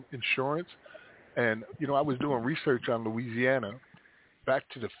need some insurance. And, I was doing research on Louisiana back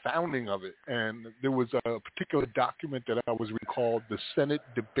to the founding of it, and there was a particular document that I was recalled, the Senate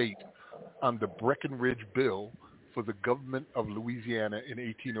debate on the Breckinridge Bill for the government of Louisiana in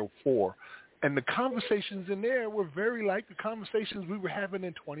 1804. And the conversations in there were very like the conversations we were having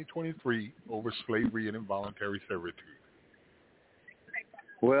in 2023 over slavery and involuntary servitude.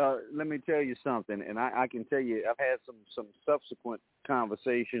 Well, let me tell you something, and I can tell you I've had some subsequent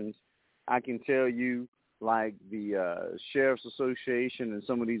conversations. I can tell you, like the Sheriff's Association and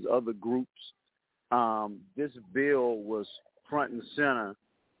some of these other groups, this bill was front and center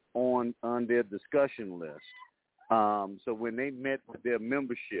on their discussion list. So when they met with their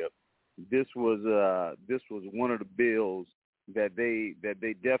membership, this was one of the bills that they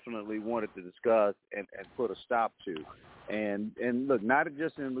definitely wanted to discuss and put a stop to. And look, not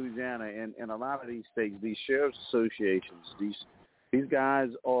just in Louisiana, and a lot of these states, these sheriff's associations, these guys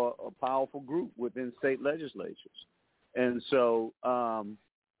are a powerful group within state legislatures. And so,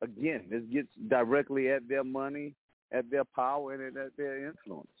 again, this gets directly at their money, at their power, and at their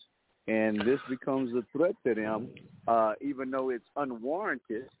influence. And this becomes a threat to them, even though it's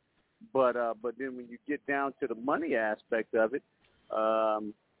unwarranted. But then when you get down to the money aspect of it,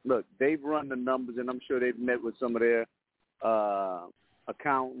 look, they've run the numbers, and I'm sure they've met with some of their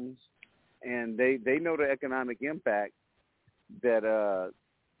accountants, and they know the economic impact that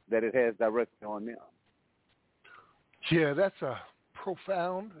it has directly on them. Yeah, that's a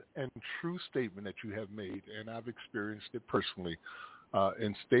profound and true statement that you have made, and I've experienced it personally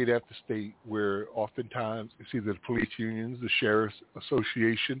in state after state, where oftentimes it's either the police unions, the Sheriff's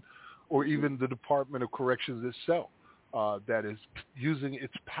Association, or even the Department of Corrections itself that is using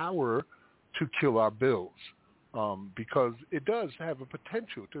its power to kill our bills, because it does have a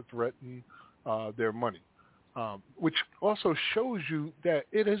potential to threaten their money, which also shows you that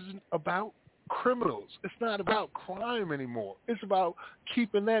it isn't about criminals. It's not about crime anymore. It's about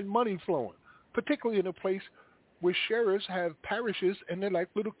keeping that money flowing, particularly in a place where sheriffs have parishes and they're like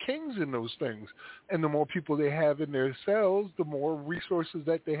little kings in those things. And the more people they have in their cells, the more resources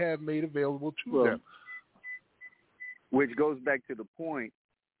that they have made available to them. Which goes back to the point,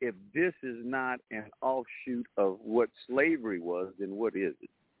 if this is not an offshoot of what slavery was, then what is it?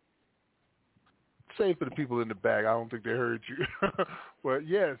 Say for the people in the back, I don't think they heard you. But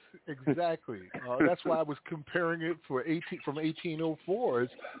yes, exactly. That's why I was comparing it from 1804.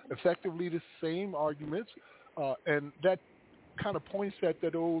 It's effectively the same arguments. And that kind of points at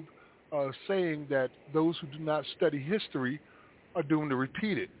that old saying that those who do not study history are doomed to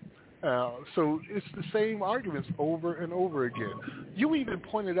repeat it. So it's the same arguments over and over again. You even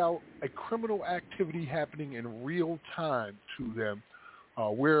pointed out a criminal activity happening in real time to them,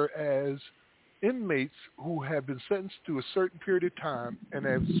 whereas inmates who have been sentenced to a certain period of time and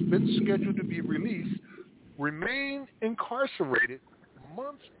have been scheduled to be released remain incarcerated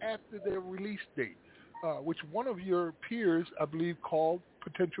months after their release date, which one of your peers, I believe, called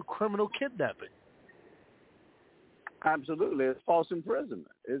potential criminal kidnapping. Absolutely, it's false imprisonment.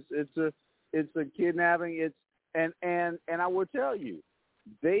 It's a kidnapping. And I will tell you,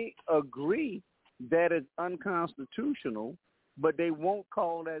 they agree that it's unconstitutional, but they won't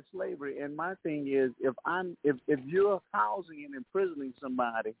call that slavery. And my thing is, if you're housing and imprisoning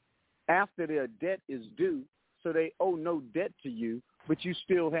somebody after their debt is due, so they owe no debt to you, but you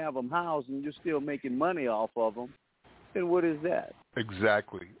still have them housed and you're still making money off of them, then what is that?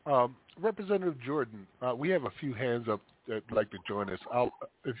 Exactly. Representative Jordan, we have a few hands up that would like to join us.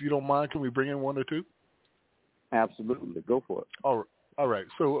 If you don't mind, can we bring in one or two? Absolutely. Go for it. All right.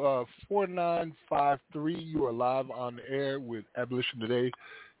 So 4953, you are live on the air with Abolition Today,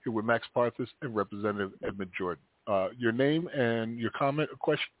 here with Max Parthas and Representative Edmond Jordan. Your name and your comment or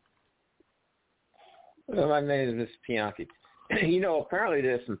question? Well, my name is Mr. Pianki. Apparently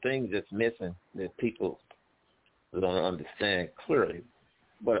there's some things that's missing that people don't understand clearly.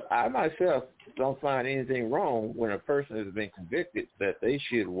 But I myself don't find anything wrong when a person has been convicted that they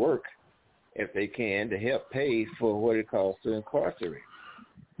should work, if they can, to help pay for what it costs to incarcerate.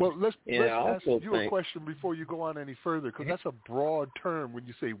 Well, let's ask you a question before you go on any further, because that's a broad term when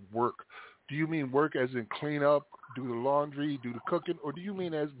you say work. Do you mean work as in clean up, do the laundry, do the cooking, or do you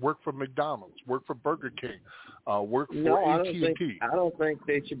mean as work for McDonald's, work for Burger King, work for AT&T? I don't think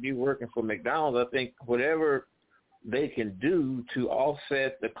they should be working for McDonald's. I think whatever they can do to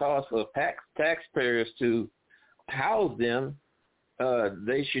offset the cost of taxpayers to house them,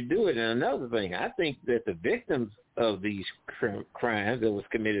 they should do it. And another thing, I think that the victims of these crimes that was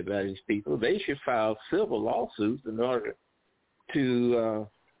committed by these people, they should file civil lawsuits in order to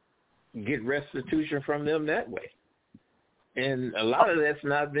get restitution from them that way. And a lot of that's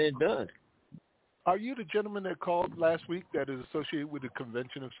not been done. Are you the gentleman that called last week that is associated with the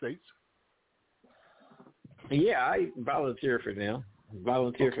Convention of States? Yeah, I volunteer for them.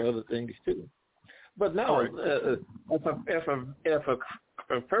 Volunteer for other things too. But no, if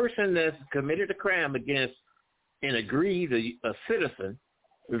a person that's committed a crime against and agrees a citizen,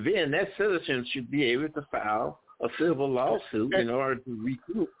 then that citizen should be able to file a civil lawsuit in order to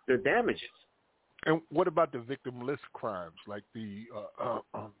recoup the damages. And what about the victimless crimes, like the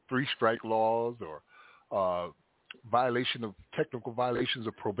three-strike laws or technical violations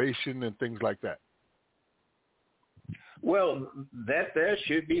of probation and things like that? Well, that there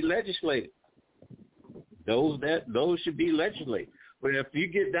should be legislated. Those should be legislated. But if you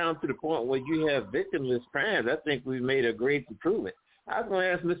get down to the point where you have victimless crimes, I think we've made a great improvement. I was going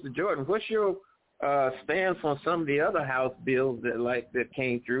to ask Mr. Jordan, what's your stance on some of the other House bills that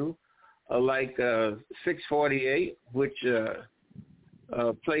came through, like 648, which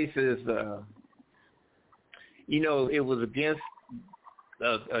places, it was against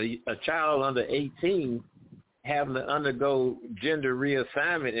a child under 18 having to undergo gender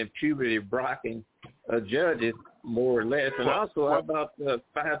reassignment and puberty blocking judges, more or less. And also, how about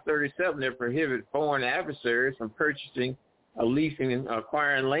 537 that prohibit foreign adversaries from purchasing, leasing, and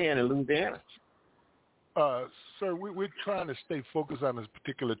acquiring land in Louisiana? Sir, we're trying to stay focused on this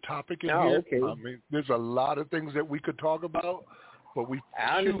particular topic in here. Okay. I mean, there's a lot of things that we could talk about, but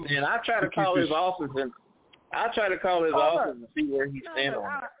I understand. I try to call his office and see where he stands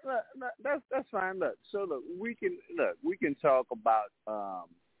on it. That's fine. Look, we can talk about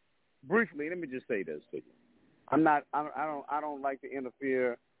briefly. Let me just say this to you. I don't like to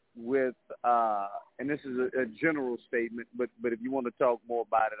interfere with, and this is a general statement, but if you want to talk more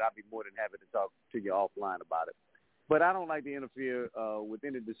about it, I'll be more than happy to talk to you offline about it. But I don't like to interfere with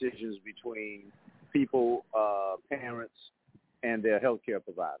any decisions between people, parents, and their healthcare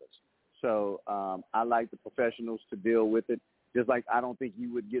providers. So I like the professionals to deal with it. Just like I don't think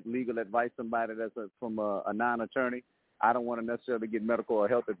you would get legal advice somebody that's from a non-attorney. I don't want to necessarily get medical or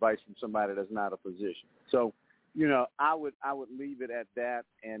health advice from somebody that's not a physician. So, I would leave it at that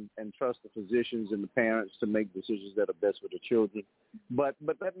and trust the physicians and the parents to make decisions that are best for the children. But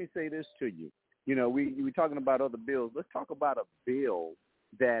let me say this to you. We talking about other bills. Let's talk about a bill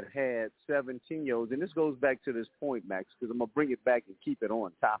that had 17-year-olds, and this goes back to this point, Max, because I'm gonna bring it back and keep it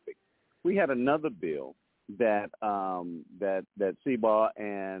on topic. We had another bill that Seabar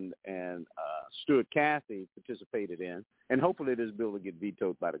and Stuart Cathy participated in, and hopefully this bill will get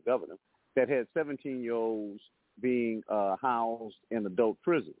vetoed by the governor, that had 17-year-olds being housed in adult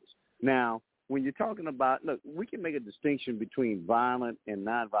prisons. Now, when you're talking about, look, we can make a distinction between violent and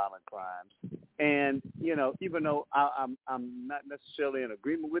nonviolent crimes, and even though I'm not necessarily in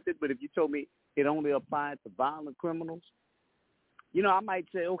agreement with it, but if you told me it only applied to violent criminals, I might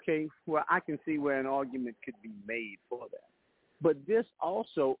say, okay, well, I can see where an argument could be made for that. But this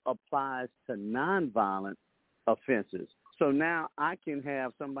also applies to nonviolent offenses. So now I can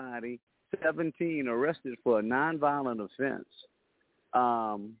have somebody 17 arrested for a nonviolent offense,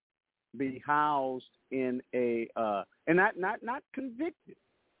 be housed in a and not convicted,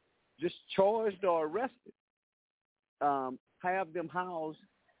 just charged or arrested. Have them housed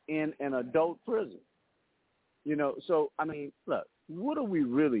in an adult prison. So I mean, look, what are we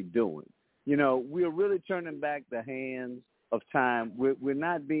really doing? We're really turning back the hands of time. We're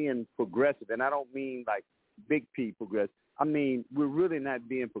not being progressive, and I don't mean like big P progressive. I mean, we're really not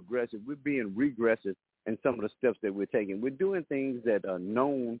being progressive. We're being regressive in some of the steps that we're taking. We're doing things that are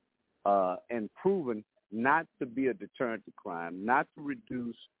known and proven not to be a deterrent to crime, not to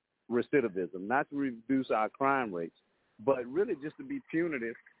reduce recidivism, not to reduce our crime rates, but really just to be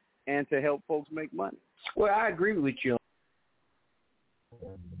punitive and to help folks make money. Well, I agree with you.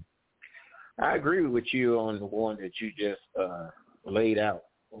 I agree with you on the one that you just laid out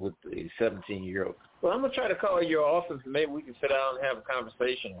with the 17-year-old. Well, I'm going to try to call your office, and maybe we can sit down and have a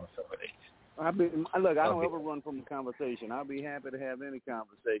conversation on some of these. I don't ever run from a conversation. I'll be happy to have any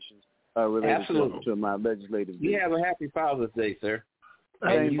conversations related to my legislative duties. You have a happy Father's Day, sir.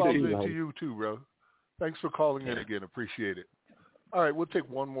 Happy Father's Day to you, too, bro. Thanks for calling in again. Appreciate it. All right, we'll take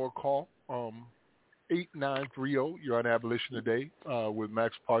one more call. 8930, you're on Abolition Today with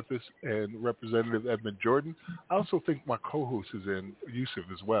Max Parthis and Representative Edmond Jordan. I also think my co-host is in, Yusuf,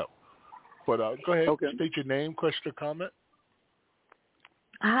 as well. But go ahead, state your name, question, or comment.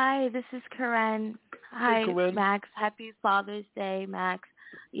 Hi, this is Karen. Hi, Karen. Max. Happy Father's Day, Max.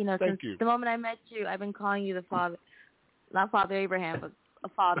 Since the moment I met you, I've been calling you the father, not Father Abraham, but a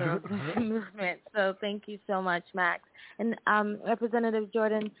father of the movement. So thank you so much, Max. And Representative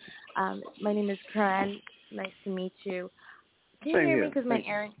Jordan, my name is Karen. Nice to meet you. Can you hear me? Because my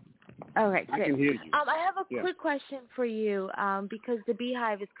Aaron. All right, good. I can hear you. I have a quick question for you because the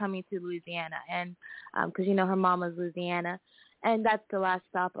Beehive is coming to Louisiana, and because her mama's Louisiana, and that's the last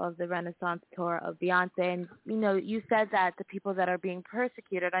stop of the Renaissance tour of Beyonce. And you said that the people that are being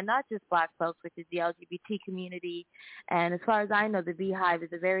persecuted are not just Black folks, which is the LGBT community. And as far as I know, the Beehive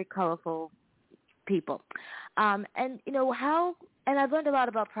is a very colorful people. And I've learned a lot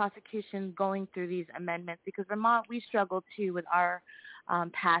about prosecution going through these amendments, because Vermont, we struggle too with our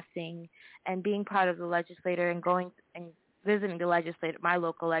passing and being part of the legislature and going and visiting the legislator, my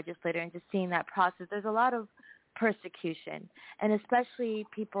local legislator, and just seeing that process. There's a lot of persecution, and especially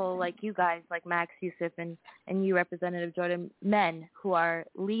people like you guys, like Max, Yusuf, and you, Representative Jordan, men who are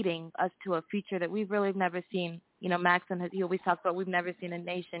leading us to a future that we've really never seen. Max, and he always talks about we've never seen a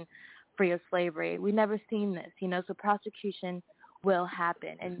nation free of slavery. We've never seen this, so prosecution will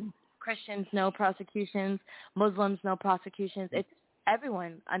happen. And Christians know prosecutions, Muslims know prosecutions.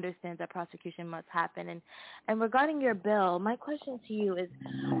 Everyone understands that prosecution must happen. And regarding your bill, my question to you is,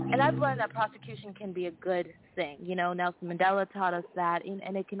 and I've learned that prosecution can be a good thing. Nelson Mandela taught us that,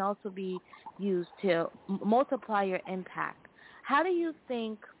 and it can also be used to multiply your impact. How do you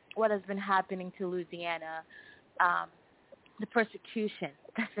think what has been happening to Louisiana, the persecution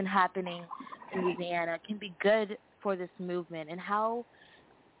that's been happening in Louisiana, can be good for this movement? And how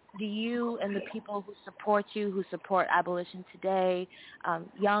do you and the people who support you, who support abolition today,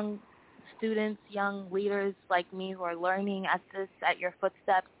 young students, young leaders like me who are learning at your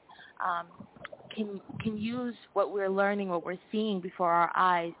footsteps, can use what we're learning, what we're seeing before our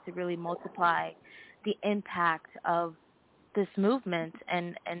eyes to really multiply the impact of this movement?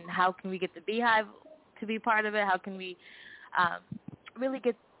 And how can we get the Beehive to be part of it? How can we really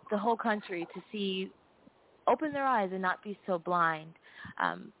get the whole country to open their eyes and not be so blind?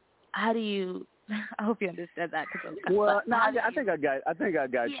 How do you? I hope you understood that. Well, no, I think I got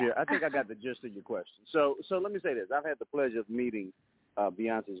you. I think I got the gist of your question. So let me say this: I've had the pleasure of meeting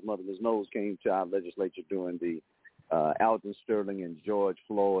Beyonce's mother, Ms. Knowles, came to our legislature during the Alton Sterling and George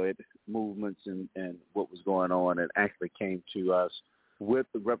Floyd movements and what was going on, and actually came to us with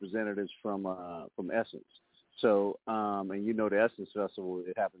the representatives from Essence. So, and the Essence Festival,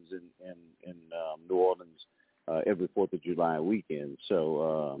 it happens in New Orleans every 4th of July weekend.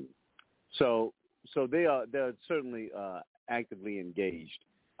 So they're certainly actively engaged.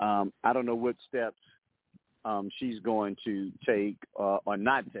 I don't know what steps she's going to take or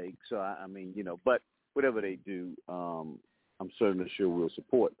not take. So but whatever they do, I'm certainly sure we'll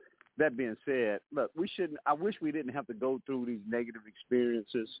support. That being said, look, we shouldn't. I wish we didn't have to go through these negative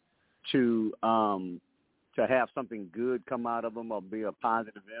experiences to have something good come out of them or be a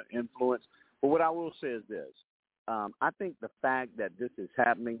positive influence. But what I will say is this. I think the fact that this is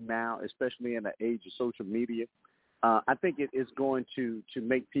happening now, especially in the age of social media, I think it is going to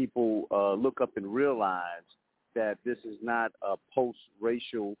make people look up and realize that this is not a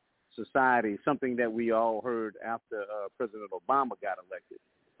post-racial society, something that we all heard after President Obama got elected.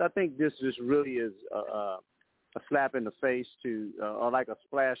 So I think this just really is a slap in the face or like a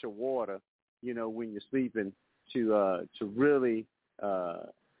splash of water, when you're sleeping, to really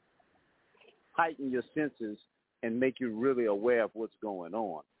heighten your senses and make you really aware of what's going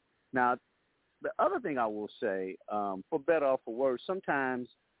on. Now, the other thing I will say, for better or for worse, sometimes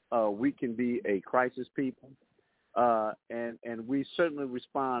we can be a crisis people, and we certainly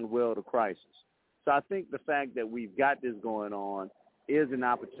respond well to crisis. So I think the fact that we've got this going on is an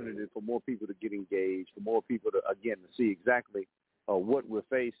opportunity for more people to get engaged, for more people to see exactly what we're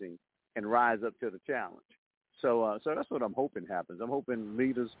facing and rise up to the challenge. So that's what I'm hoping happens. I'm hoping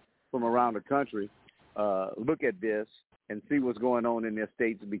leaders from around the country look at this and see what's going on in their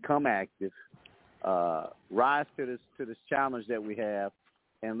states, become active, rise to this challenge that we have,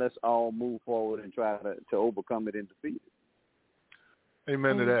 and let's all move forward and try to overcome it and defeat it.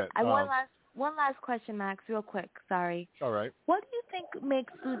 Amen to that. One last question, Max, real quick. Sorry. All right. What do you think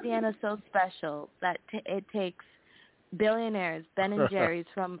makes Louisiana so special that it takes billionaires, Ben and Jerry's,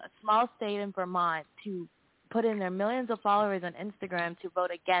 from a small state in Vermont to put in their millions of followers on Instagram to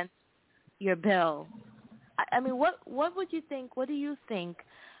vote against your bill? I mean, what would you think? What do you think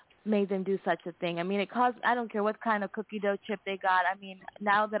made them do such a thing? I mean, it caused, I don't care what kind of cookie dough chip they got. I mean,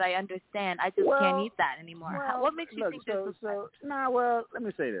 now that I understand, I just can't eat that anymore. What makes you think this? Well, let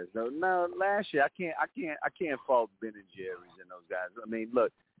me say this though. No, last year I can't fault Ben and Jerry's and those guys. I mean,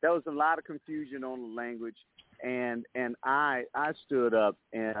 look, there was a lot of confusion on the language, and I stood up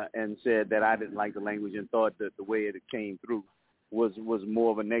and said that I didn't like the language and thought that the way it came through was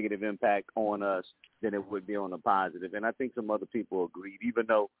more of a negative impact on us than it would be on a positive. And I think some other people agreed, even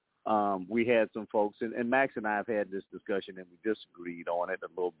though we had some folks, and Max and I have had this discussion and we disagreed on it a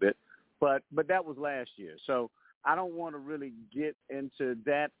little bit, but that was last year. So I don't want to really get into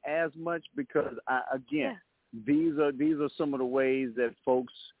that as much because, these are some of the ways that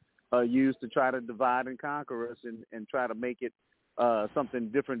folks use to try to divide and conquer us and try to make it something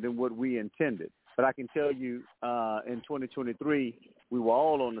different than what we intended. But I can tell you in 2023, we were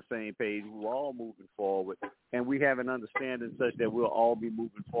all on the same page. We were all moving forward, and we have an understanding such that we'll all be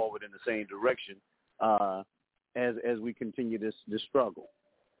moving forward in the same direction as we continue this struggle.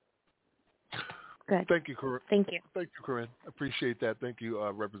 Good. Thank you, Corinne. Thank you. Thank you, Corinne. Appreciate that. Thank you,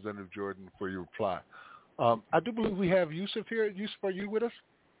 Representative Jordan, for your reply. I do believe we have Yusuf here. Yusuf, are you with us?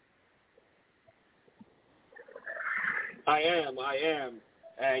 I am.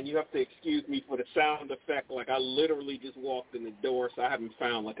 And you have to excuse me for the sound effect. Like, I literally just walked in the door, so I haven't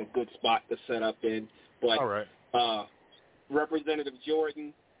found, like, a good spot to set up in. But, all right. Representative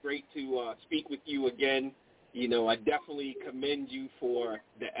Jordan, great to speak with you again. You know, I definitely commend you for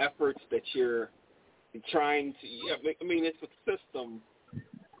the efforts that you're trying to, I mean, it's a system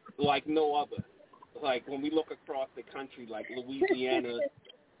like no other. Like, when we look across the country, like Louisiana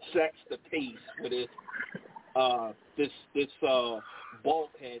sets the pace for this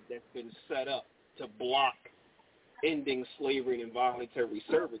bulkhead that's been set up to block ending slavery and involuntary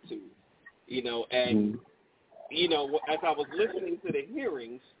servitude. You know, and, you know, as I was listening to the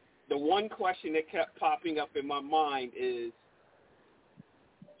hearings, the one question that kept popping up in my mind is,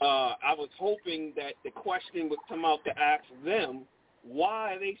 I was hoping that the question would come out to ask them,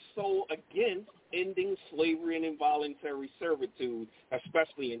 why are they so against ending slavery and involuntary servitude,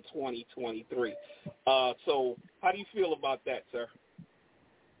 especially in 2023? So how do you feel about that, sir?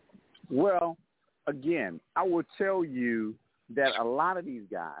 Well, again, I will tell you that a lot of these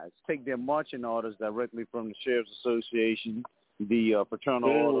guys take their marching orders directly from the Sheriff's Association, the Fraternal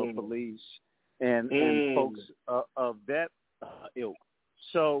Order of Police, and folks of that ilk.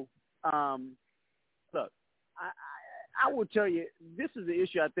 So, look, I will tell you, this is the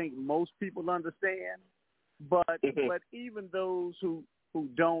issue I think most people understand, but even those who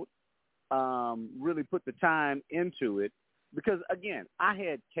don't really put the time into it, because, again, I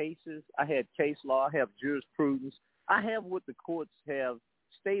had cases, I had case law, I have jurisprudence, I have what the courts have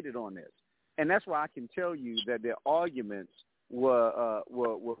stated on this. And that's why I can tell you that their arguments were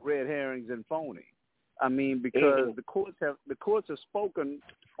red herrings and phony. I mean, because the courts have spoken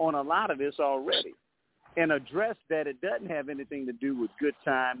on a lot of this already and addressed that it doesn't have anything to do with good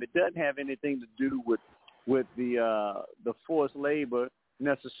time. It doesn't have anything to do with the forced labor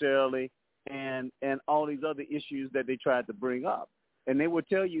necessarily, and all these other issues that they tried to bring up. And they will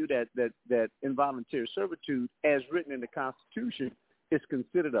tell you that involuntary servitude, as written in the Constitution, is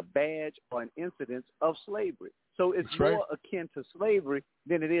considered a badge or an incidence of slavery. So it's more akin to slavery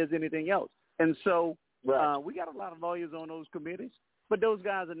than it is anything else. And so we got a lot of lawyers on those committees, but those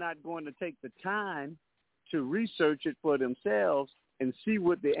guys are not going to take the time to research it for themselves and see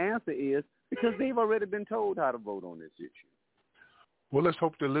what the answer is, because they've already been told how to vote on this issue. Well, let's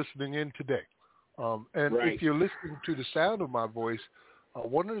hope they're listening in today. If you're listening to the sound of my voice,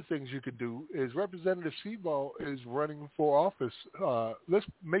 one of the things you could do is Representative Seaball is running for office. Let's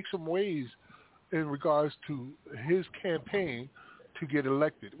make some waves in regards to his campaign to get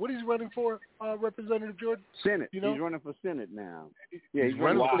elected. What is he running for, Representative Jordan? Senate. You know? He's running for Senate now. Yeah, he's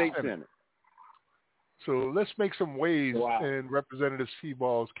running for state Senate. So let's make some waves in Representative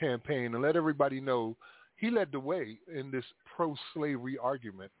Seaball's campaign and let everybody know he led the way in this pro-slavery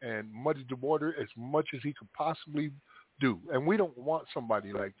argument and muddied the water as much as he could possibly do. And we don't want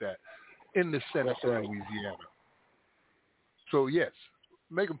somebody like that in the Senate of Louisiana. So, yes,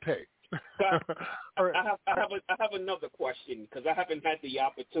 make them pay. I have another question, because I haven't had the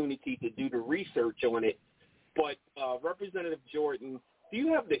opportunity to do the research on it. But, Representative Jordan, do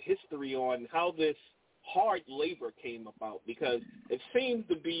you have the history on how this hard labor came about? Because it seems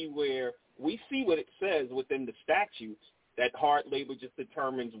to be where we see what it says within the statutes, that hard labor just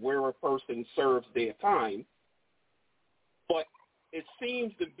determines where a person serves their time. But it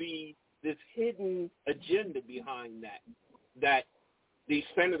seems to be this hidden agenda behind that these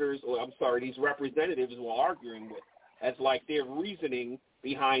senators, these representatives were arguing with, as like their reasoning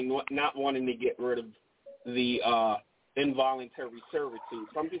behind not wanting to get rid of the involuntary servitude.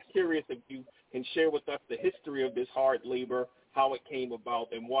 So I'm just curious if you can share with us the history of this hard labor, how it came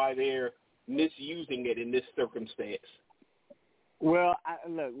about, and why they're misusing it in this circumstance. Well,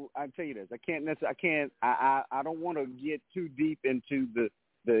 I'll tell you this. I don't want to get too deep into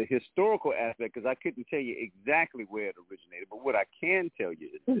the historical aspect, because I couldn't tell you exactly where it originated. But what I can tell you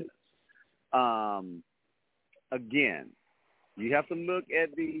is this. Again, you have to look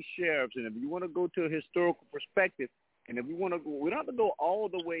at the sheriffs, and if you want to go to a historical perspective, and if we don't have to go all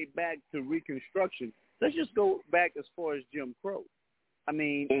the way back to Reconstruction. Let's just go back as far as Jim Crow. I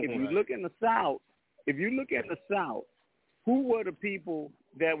mean, if you look in the South, who were the people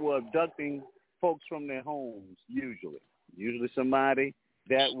that were abducting folks from their homes usually? Usually somebody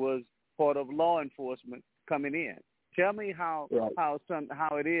that was part of law enforcement coming in. Tell me how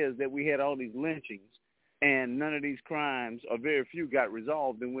it is that we had all these lynchings and none of these crimes, or very few, got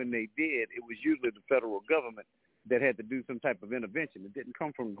resolved. And when they did, it was usually the federal government that had to do some type of intervention. It didn't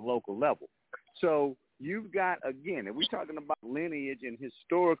come from the local level. So you've got, again, if we're talking about lineage and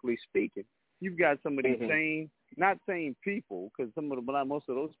historically speaking, you've got some of these not same people, because most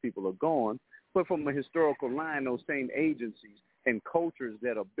of those people are gone, but from a historical line, those same agencies and cultures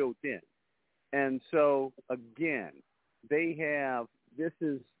that are built in. And so, again, they have, this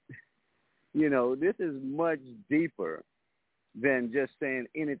is much deeper than just saying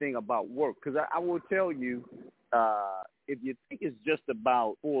anything about work. Because I will tell you, if you think it's just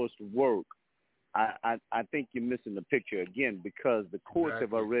about forced work, I think you're missing the picture again, because the courts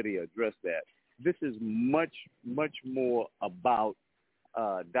have already addressed that. This is much, much more about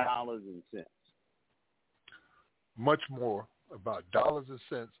dollars and cents. Much more about dollars and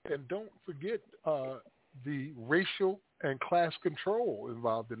cents. And don't forget the racial and class control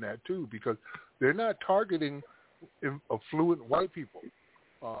involved in that too, because they're not targeting affluent white people.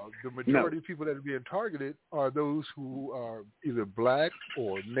 The majority of people that are being targeted are those who are either black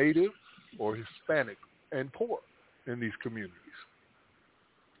or native or Hispanic and poor in these communities.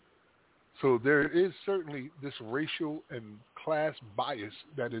 So there is certainly this racial and class bias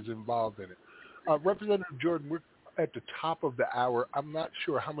that is involved in it. Representative Jordan, we're at the top of the hour. I'm not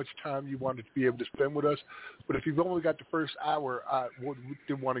sure how much time you wanted to be able to spend with us, but if you've only got the first hour, I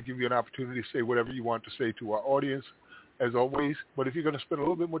did want to give you an opportunity to say whatever you want to say to our audience, as always. But if you're going to spend a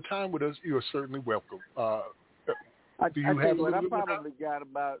little bit more time with us, you are certainly welcome. Do you have a little bit more time?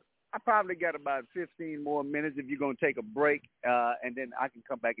 I probably got about 15 more minutes if you're going to take a break, and then I can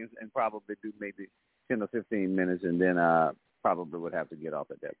come back and probably do maybe 10 or 15 minutes, and then probably would have to get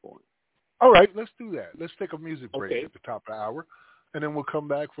off at that point. All right, let's do that. Let's take a music break at the top of the hour, and then we'll come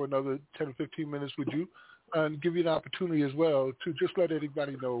back for another 10 or 15 minutes with you and give you an opportunity as well to just let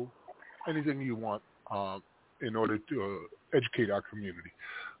anybody know anything you want in order to educate our community.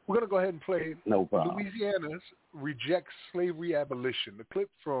 We're going to go ahead and play Louisiana's Rejects Slavery Abolition, the clip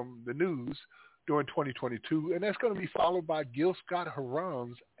from the news during 2022, and that's going to be followed by Gil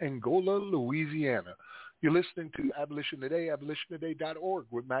Scott-Heron's Angola, Louisiana. You're listening to Abolition Today, abolitiontoday.org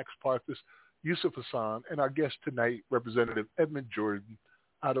with Max Parthas, Yusuf Hassan, and our guest tonight, Representative Edmond Jordan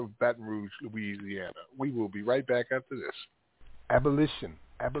out of Baton Rouge, Louisiana. We will be right back after this. Abolition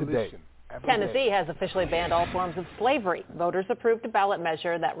Today. Tennessee has officially banned all forms of slavery. Voters approved a ballot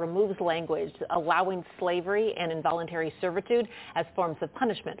measure that removes language allowing slavery and involuntary servitude as forms of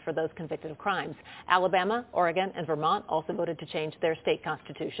punishment for those convicted of crimes. Alabama, Oregon, and Vermont also voted to change their state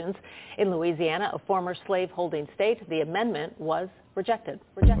constitutions. In Louisiana, a former slave-holding state, the amendment was rejected.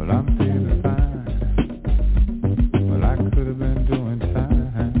 Well, I'm feeling fine. Well, I could have been doing fine.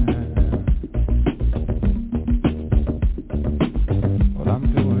 Well, I'm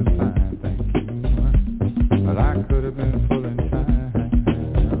doing fine. But I could have been pulling time.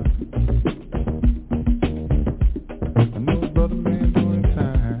 I know brother man doing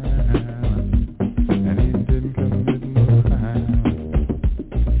time, and he didn't commit no crime.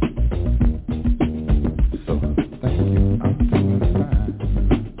 So thank you, I'm doing fine.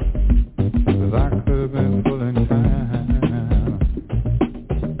 'Cause I could have been pulling time.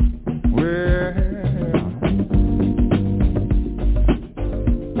 Well,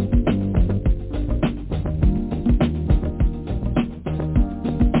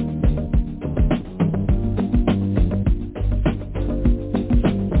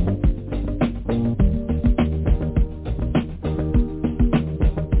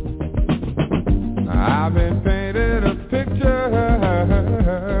 I've been painted a picture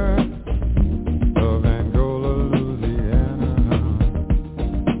of Angola, Louisiana.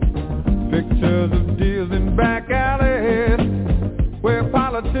 Pictures of deals in back alleys where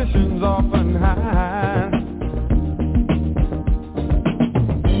politicians often hide.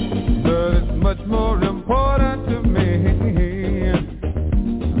 But it's much more important to me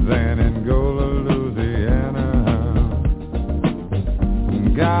than Angola, Louisiana.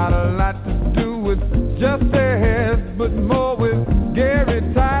 Got a lot to do with justice, but more with Gary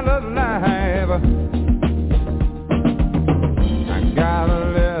Tyler's life. I got a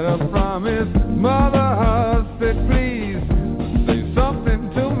letter from his mother, said please say something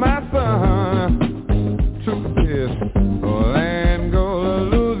to my son. Truth is, oh, Angola,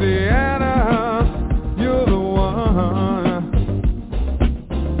 Louisiana, you're the one.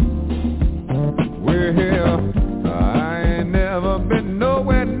 We're here, I ain't never been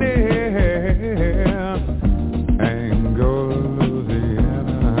nowhere near Angola,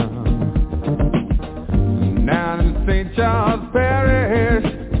 Louisiana. Down in St. Charles Parish,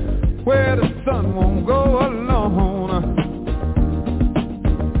 where the sun won't go alone.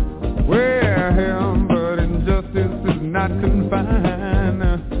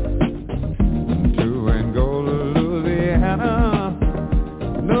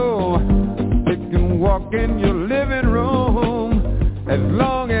 talk in your living room, as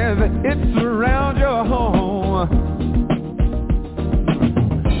long as it's around your home.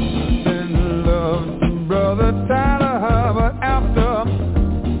 Send love to Brother Tyler, but after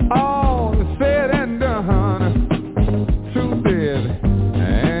all is said and done, truth is,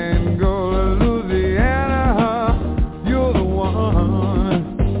 Angola, Louisiana, you're the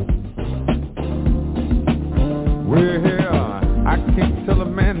one. We're here, I can't tell a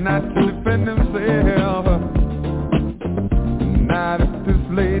man not to defend himself, not at this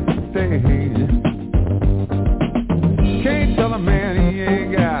late stage. Can't tell a man he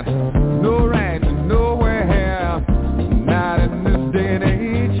ain't got no right to nowhere, not in this day and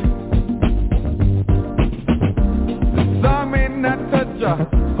age. The song may not touch a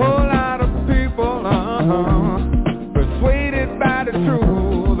whole lot of people, persuaded by the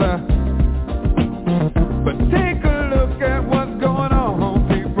truth, but take a look at what's going on,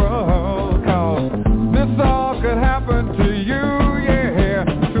 people, 'cause this all could happen to you, yeah.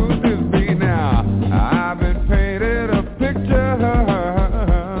 Truth is be now, I've been painted a picture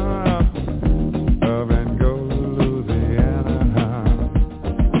of Angola, Louisiana.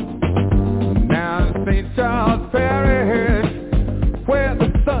 Now in St. Charles Parish, where the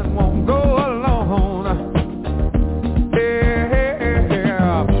sun won't go alone,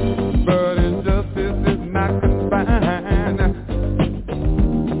 yeah, but injustice is not confined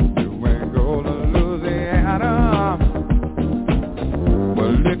to Angola, Louisiana.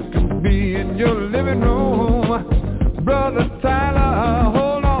 Well, it could be in your living room, Brother Tyler,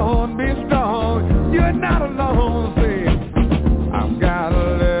 hold on, be strong, you're not alone. See, I've got a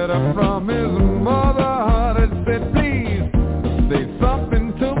letter from his mother that said, please say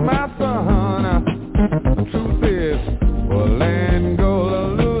something to my son. The truth is, well, Angola,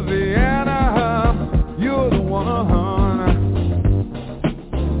 Louisiana, you're the one.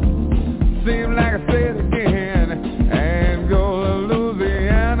 Seems like I said again, Angola,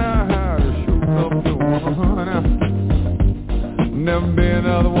 Louisiana, sure up the one. Never been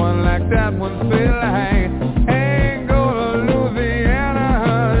another one like that one, say like Angola,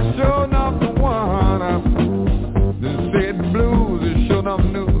 Louisiana, sure enough the one. They said the blues is sure enough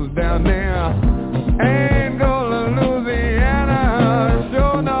news down there. Angola, Louisiana,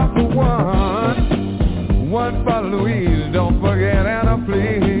 sure enough the one. One for Louise, don't forget Anna,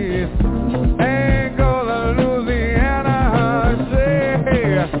 please. Angola, Louisiana, say,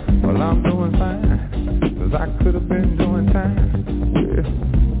 well, I'm doing fine, 'cause I could have been doing time. Yeah.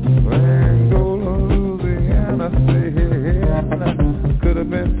 Angola, Louisiana, say, could have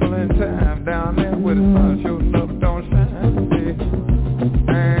been pulling time down there where the sun shooting up, don't shine.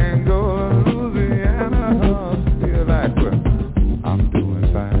 Yeah. Angola, Louisiana, feel like, well, I'm doing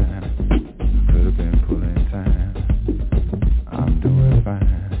fine, could have been pulling time. I'm doing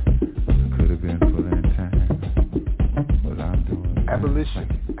fine, could have been pulling time, but I'm doing fine. Abolition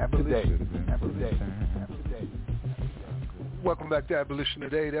today. Welcome back to Abolition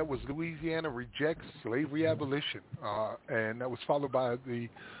Today. That was Louisiana Rejects Slavery Abolition. And that was followed by the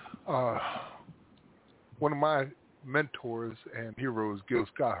one of my mentors and heroes, Gil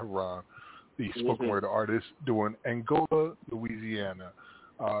Scott-Heron, the spoken word artist, doing Angola, Louisiana.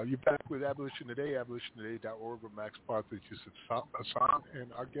 You're back with Abolition Today, abolitiontoday.org with Max Parthas, Yusuf Hassan,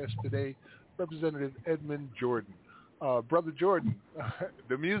 and our guest today, Representative Edmond Jordan. Brother Jordan,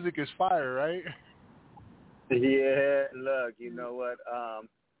 the music is fire, right? Yeah, look, you know what?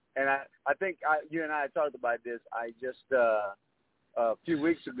 And I think you and I talked about this. I just a few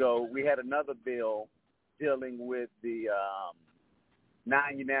weeks ago we had another bill dealing with the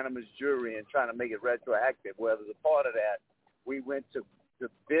non-unanimous jury and trying to make it retroactive. Well, as a part of that, we went to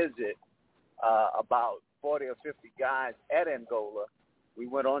visit about 40 or 50 guys at Angola. We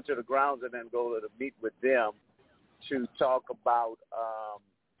went onto the grounds in Angola to meet with them to talk about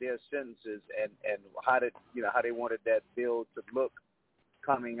their sentences and how they wanted that bill to look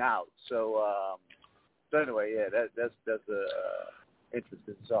coming out. So anyway, yeah, that's a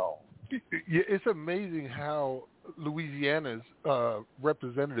interesting song. Yeah, it's amazing how Louisiana's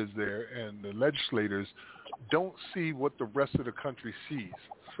representatives there and the legislators don't see what the rest of the country sees.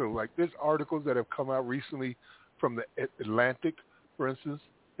 So, like, there's articles that have come out recently from the Atlantic, for instance,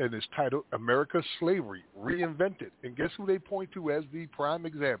 and it's titled America's Slavery Reinvented. And guess who they point to as the prime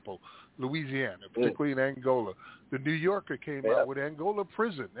example? Louisiana, particularly in Angola. The New Yorker came out with Angola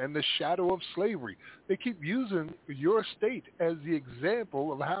prison and the shadow of slavery. They keep using your state as the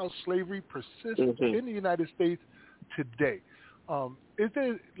example of how slavery persists in the United States today. Is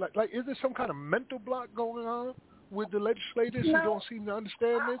there is there some kind of mental block going on with the legislators who don't seem to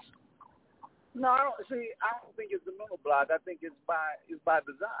understand this? No, I don't think it's a mental block. I think it's by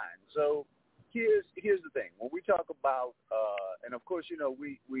design. So, here's the thing. When we talk about, and of course,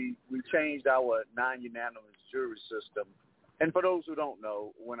 we changed our non-unanimous jury system. And for those who don't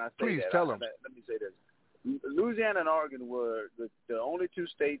know, when I say Please that, tell them. Let me say this. Louisiana and Oregon were the only two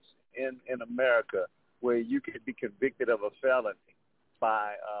states in America where you could be convicted of a felony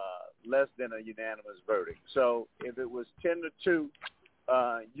by less than a unanimous verdict. So if it was 10-2,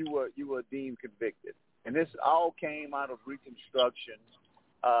 you were deemed convicted. And this all came out of Reconstruction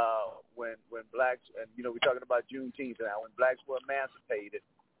when blacks, and we're talking about Juneteenth now, when blacks were emancipated.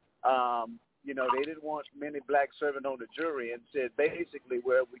 They didn't want many blacks serving on the jury, and said basically,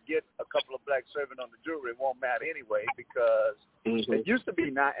 well, we get a couple of blacks serving on the jury, it won't matter anyway, because it used to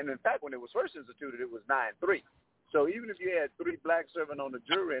be 9, and in fact, when it was first instituted, it was 9-3. So even if you had 3 blacks serving on the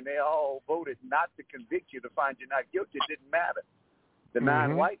jury and they all voted not to convict you, to find you not guilty, it didn't matter. The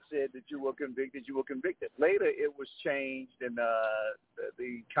 9 whites said that you were convicted, Later, it was changed in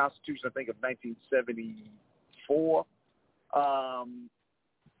the Constitution, I think, of 1974.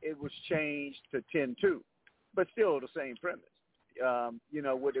 It was changed to 10-2, but still the same premise.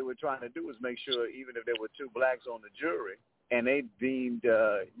 What they were trying to do was make sure even if there were 2 blacks on the jury and they deemed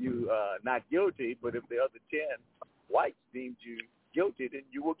you not guilty, but if the other 10 whites deemed you guilty, then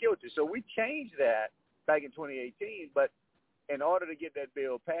you were guilty. So we changed that back in 2018, but in order to get that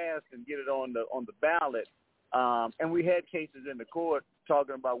bill passed and get it on the ballot, and we had cases in the court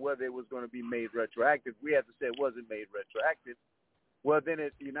talking about whether it was going to be made retroactive. We had to say it wasn't made retroactive. Well, then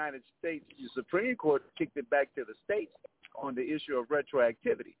at the United States, the Supreme Court kicked it back to the states on the issue of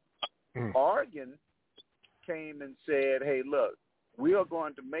retroactivity. Oregon came and said, hey, look, we are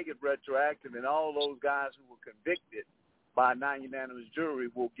going to make it retroactive, and all those guys who were convicted by a non-unanimous jury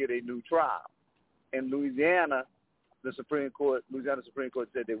will get a new trial. In Louisiana, Louisiana Supreme Court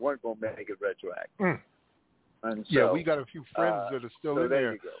said they weren't going to make it retroactive. And so, we got a few friends that are still in there.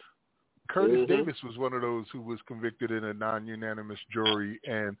 There you go. Curtis Davis was one of those who was convicted in a non-unanimous jury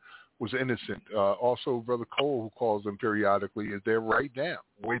and was innocent. Also, Brother Cole, who calls them periodically, is there right now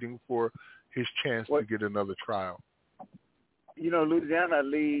waiting for his chance to get another trial. Louisiana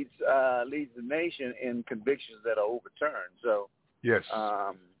leads the nation in convictions that are overturned. So, yes.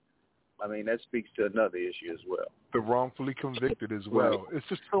 That speaks to another issue as well. The wrongfully convicted as well. Right. It's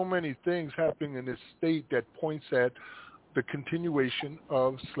just so many things happening in this state that points at the continuation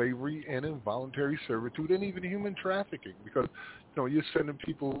of slavery and involuntary servitude and even human trafficking, because you're sending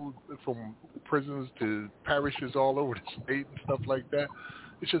people from prisons to parishes all over the state and stuff like that.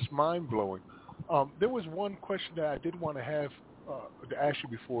 It's just mind-blowing. There was one question that I did want to have to ask you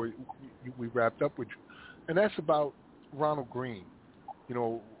before we wrapped up with you, and that's about Ronald Green.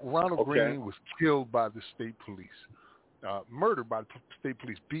 Ronald Green was killed by the state police, murdered by the state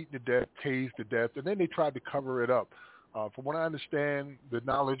police, beaten to death, tased to death, and then they tried to cover it up. From what I understand, the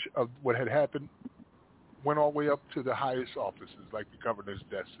knowledge of what had happened went all the way up to the highest offices, like the governor's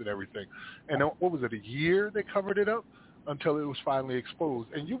desk and everything. And what was it, a year they covered it up until it was finally exposed?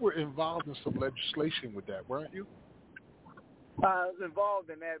 And you were involved in some legislation with that, weren't you? I was involved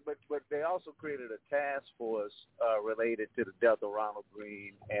in that, but they also created a task force related to the death of Ronald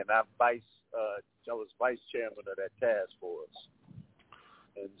Green, and I was vice chairman of that task force.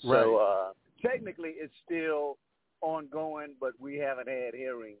 And so technically it's still ongoing, but we haven't had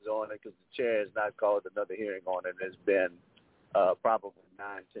hearings on it because the chair has not called another hearing on it. It's been probably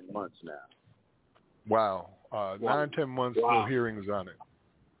 9-10 months now. Wow. 9-10 months, no hearings on it.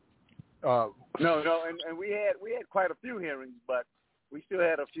 No, and we had quite a few hearings, but we still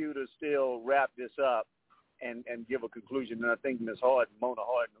had a few to still wrap this up and give a conclusion. And I think Ms. Harden, Mona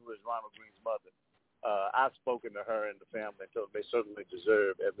Harden, who is Ronald Green's mother, I've spoken to her and the family and told them they certainly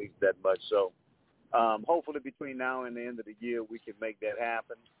deserve at least that much. So hopefully between now and the end of the year we can make that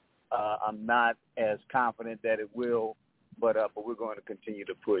happen. I'm not as confident that it will, but we're going to continue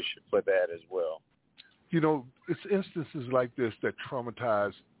to push for that as well. It's instances like this that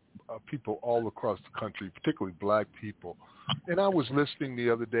traumatize people all across the country, particularly black people. And I was listening the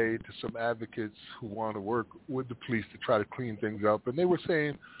other day to some advocates who want to work with the police to try to clean things up. And they were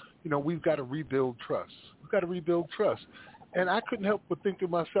saying, we've got to rebuild trust. We've got to rebuild trust. And I couldn't help but think to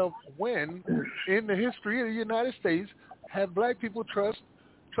myself, when in the history of the United States have black people trusted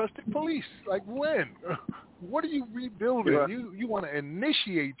police? Like when? What are you rebuilding? Yeah. You want to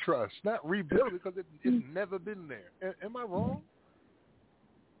initiate trust, not rebuild it, because it's never been there. Am I wrong?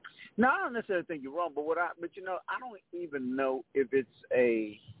 No, I don't necessarily think you're wrong, but I don't even know if it's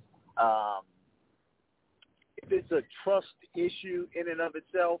a trust issue in and of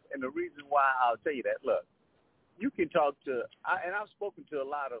itself. And the reason why I'll tell you that, look, you can talk to, and I've spoken to a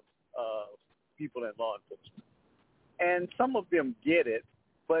lot of people in law enforcement, and some of them get it,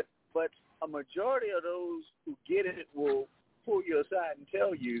 but a majority of those who get it will pull you aside and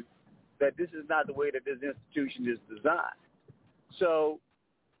tell you that this is not the way that this institution is designed. So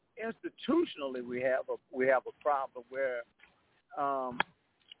institutionally, we have a problem where,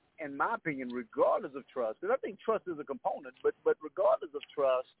 in my opinion, regardless of trust, because I think trust is a component, but regardless of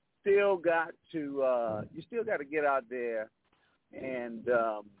trust, you still got to get out there and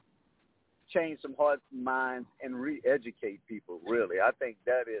change some hearts and minds and re-educate people. Really, I think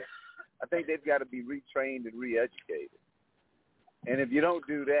they've got to be retrained and re-educated. And if you don't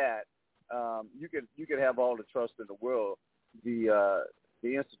do that, you could have all the trust in the world. The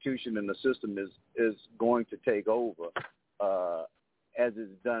institution and the system is going to take over as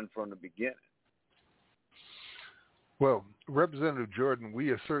it's done from the beginning. Well, Representative Jordan, we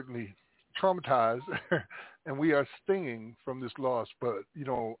are certainly traumatized and we are stinging from this loss. But,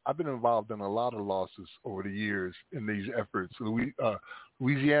 I've been involved in a lot of losses over the years in these efforts.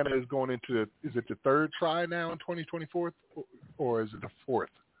 Louisiana is going into, is it the third try now in 2024 or is it the fourth?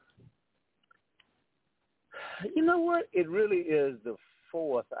 You know what? It really is the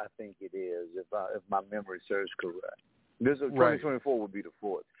fourth, I think it is, if my memory serves correct. This 2024 would be the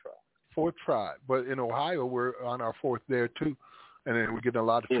fourth try. Fourth try. But in Ohio, we're on our fourth there, too. And then we're getting a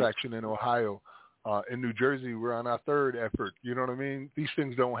lot of traction in Ohio. In New Jersey, we're on our third effort. You know what I mean? These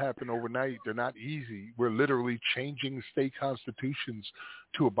things don't happen overnight. They're not easy. We're literally changing state constitutions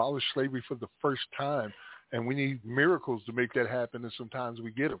to abolish slavery for the first time. And we need miracles to make that happen, and sometimes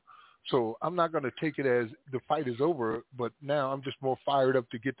we get them. So I'm not going to take it as the fight is over, but now I'm just more fired up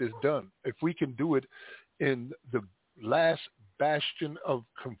to get this done. If we can do it in the last bastion of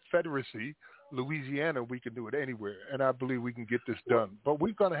Confederacy, Louisiana, we can do it anywhere, and I believe we can get this done. But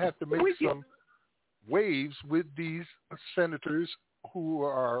we're going to have to make some waves with these senators who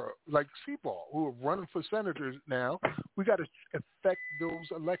are like Seaball, who are running for senators now. We got to affect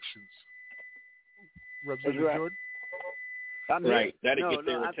those elections. Representative Jordan? Right, that'll get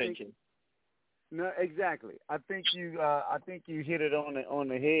their attention. No, exactly. I think you hit it on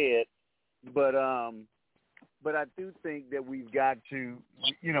the head, but I do think that we've got to,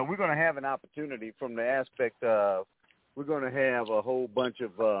 we're going to have an opportunity from the aspect of we're going to have a whole bunch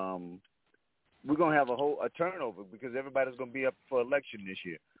of a turnover because everybody's going to be up for election this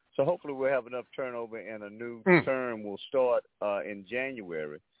year. So hopefully we'll have enough turnover and a new term will start in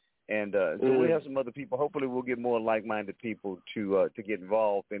January. And so we have some other people. Hopefully we'll get more like-minded people to get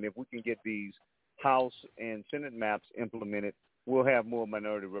involved. And if we can get these House and Senate maps implemented, we'll have more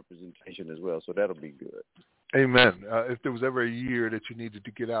minority representation as well. So that'll be good. Amen. If there was ever a year that you needed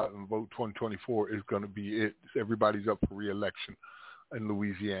to get out and vote, 2024 is going to be it. Everybody's up for re-election in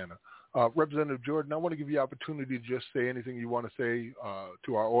Louisiana. Representative Jordan, I want to give you the opportunity to just say anything you want to say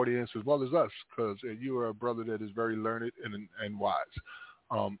to our audience as well as us, because you are a brother that is very learned and wise.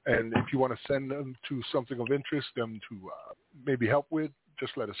 And if you want to send them to something of interest, them to maybe help with,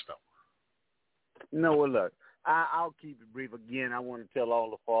 just let us know. No, well, look, I'll keep it brief. Again, I want to tell all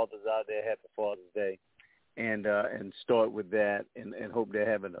the fathers out there happy Father's Day, and start with that, and hope they're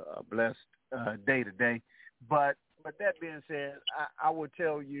having a blessed day today. But that being said, I would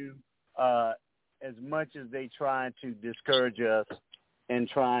tell you, as much as they try to discourage us and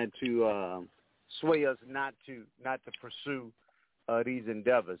try to sway us not to pursue these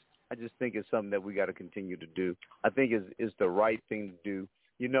endeavors, I just think it's something that we got to continue to do. I think it's the right thing to do.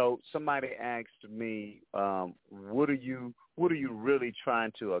 Somebody asked me, what are you really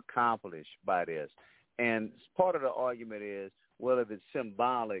trying to accomplish by this? And part of the argument is, well, if it's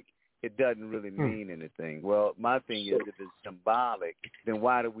symbolic, it doesn't really mean anything. Well, my thing is, if it's symbolic, then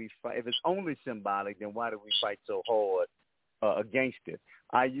why do we fight? If it's only symbolic, then why do we fight so hard against it?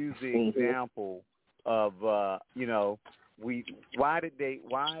 I use the example of, why did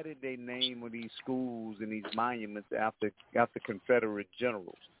they name these schools and these monuments after Confederate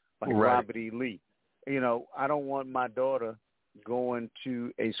generals like Robert E. Lee? I don't want my daughter going to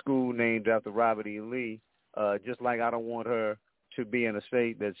a school named after Robert E. Lee, just like I don't want her to be in a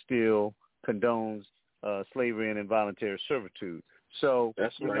state that still condones slavery and involuntary servitude. So,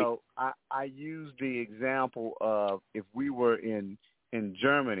 that's right. I use the example of if we were in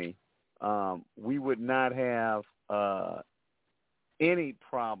Germany, we would not have any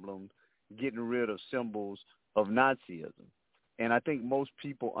problem getting rid of symbols of Nazism. And I think most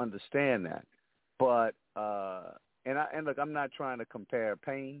people understand that. But, and look, I'm not trying to compare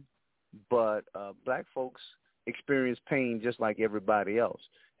pain, but black folks experience pain just like everybody else.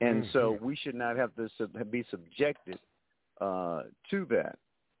 And so we should not have to be subjected to that.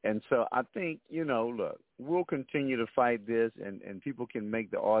 And so I think, look, we'll continue to fight this, and people can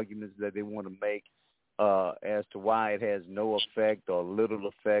make the arguments that they want to make as to why it has no effect or little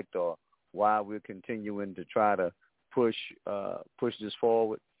effect or why we're continuing to try to push this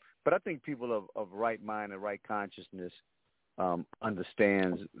forward. But I think people of right mind and right consciousness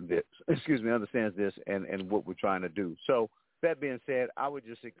understands this and what we're trying to do. So that being said, I would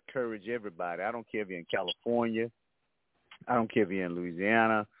just encourage everybody. I don't care if you're in California. I don't care if you're in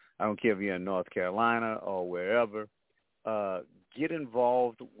Louisiana. I don't care if you're in North Carolina or wherever. Get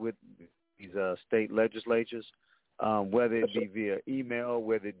involved with these state legislatures, whether it be via email,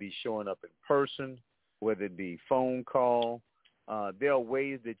 whether it be showing up in person, whether it be phone call. There are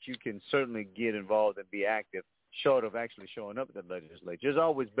ways that you can certainly get involved and be active, short of actually showing up at the legislature. It's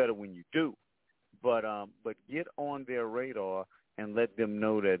always better when you do, but get on their radar and let them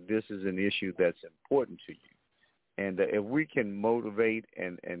know that this is an issue that's important to you. And if we can motivate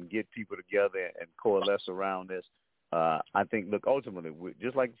and get people together and coalesce around this, I think, look, ultimately,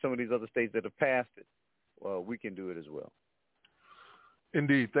 just like some of these other states that have passed it, we can do it as well.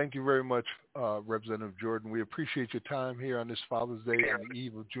 Indeed. Thank you very much, Representative Jordan. We appreciate your time here on this Father's Day on the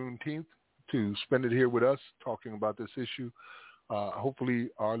eve of Juneteenth to spend it here with us talking about this issue. Hopefully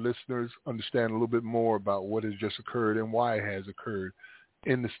our listeners understand a little bit more about what has just occurred and why it has occurred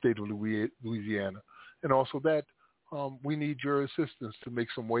in the state of Louisiana. And also that we need your assistance to make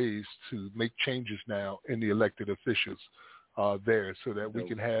some ways to make changes now in the elected officials there so that we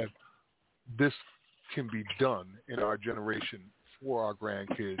can have this can be done in our generation for our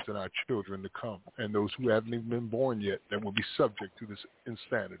grandkids and our children to come and those who haven't even been born yet that will be subject to this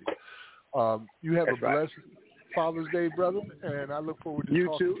insanity. You have a blessed Father's Day, brother, and I look forward to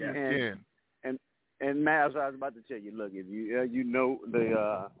talking to you again. And Matt, I was about to tell you, look, if you know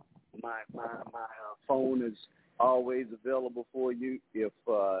the my phone is always available for you. If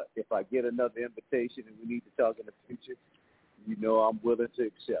I get another invitation and we need to talk in the future, you know I'm willing to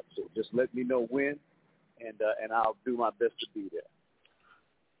accept. So just let me know when, and I'll do my best to be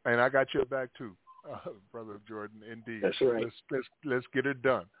there. And I got your back too, Brother Jordan. Indeed. That's right. Let's get it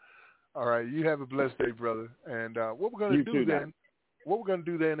done. All right. You have a blessed day, brother. And what we're going to do then? What we're going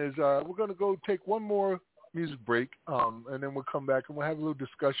to do then is we're going to go take one more music break, and then we'll come back and we'll have a little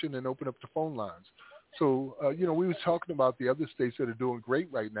discussion and open up the phone lines. So, we were talking about the other states that are doing great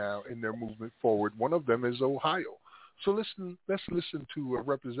right now in their movement forward. One of them is Ohio. So let's listen to a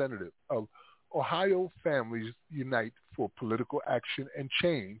representative of Ohio Families Unite for Political Action and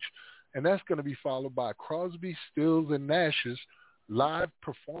Change, and that's going to be followed by Crosby, Stills, and Nash's live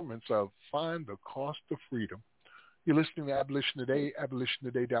performance of Find the Cost of Freedom. You're listening to Abolition Today,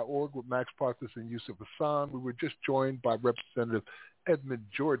 abolitiontoday.org with Max Parthas and Yusuf Hassan. We were just joined by Representative Edmond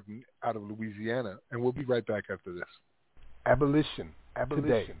Jordan out of Louisiana, and we'll be right back after this. Abolition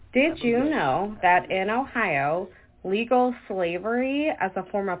Today. Did you know that in Ohio, legal slavery as a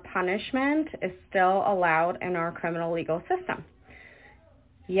form of punishment is still allowed in our criminal legal system?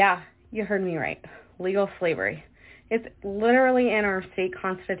 Yeah, you heard me right. Legal slavery. It's literally in our state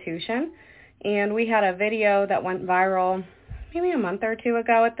constitution. And we had a video that went viral maybe a month or two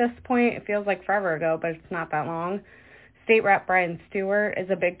ago at this point. It feels like forever ago, but it's not that long. State Rep Brian Stewart is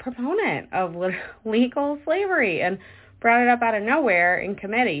a big proponent of legal slavery and brought it up out of nowhere in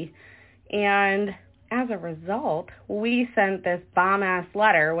committee. And as a result, we sent this bomb-ass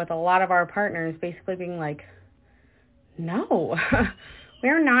letter with a lot of our partners basically being like, no,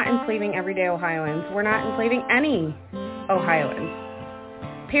 we're not enslaving everyday Ohioans. We're not enslaving any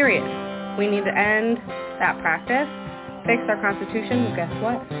Ohioans, period. We need to end that practice, fix our Constitution, and guess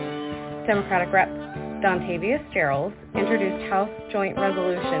what? Democratic Rep Dontavius Gerald introduced House Joint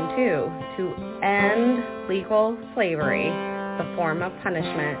Resolution 2 to end legal slavery, the form of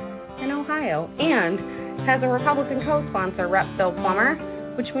punishment, in Ohio, and has a Republican co-sponsor, Rep Bill Plummer,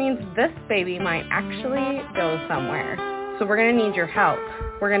 which means this baby might actually go somewhere. So we're going to need your help.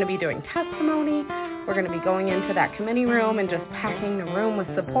 We're going to be doing testimony. We're going to be going into that committee room and just packing the room with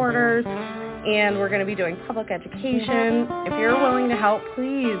supporters. And we're going to be doing public education. If you're willing to help,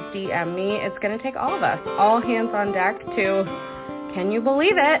 please DM me. It's going to take all of us, all hands on deck to, can you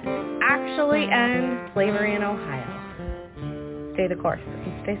believe it, actually end slavery in Ohio. Stay the course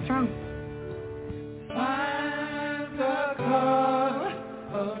and stay strong. Find the cause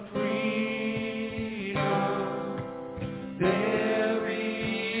of freedom.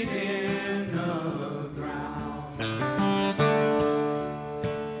 Buried in the ground.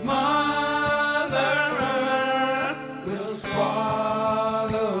 Mother Earth will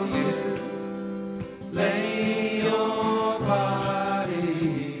swallow you. Lay your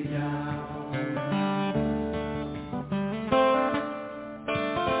body down.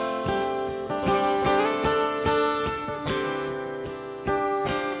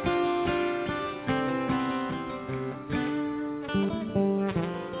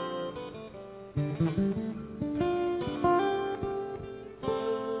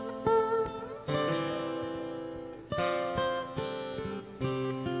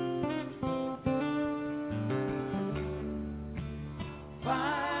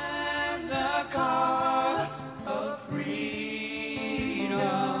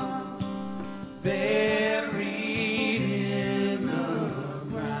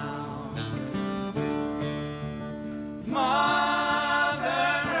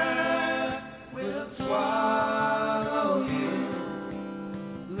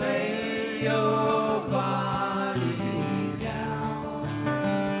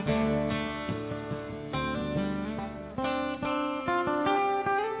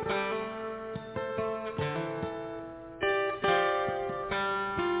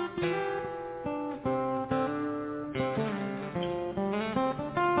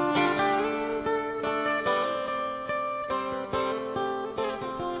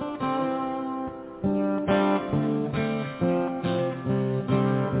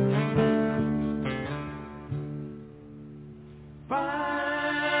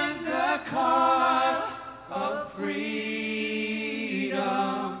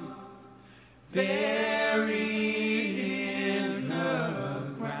 buried in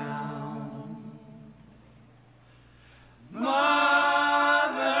the ground.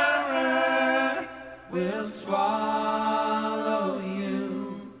 Mother Earth will swallow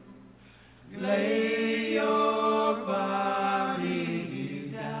you. Lay your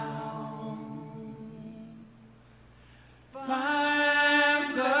body down.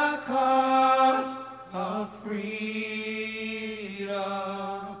 Find the cause of freedom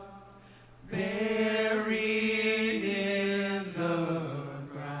buried in the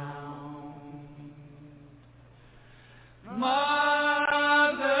ground.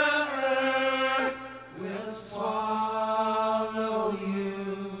 Mother Earth will swallow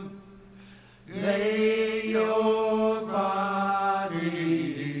you. Lay your body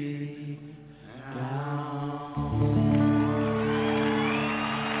down.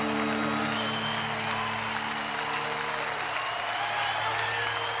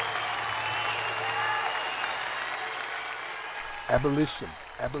 Abolition.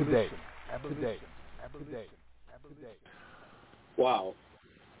 Today. Wow.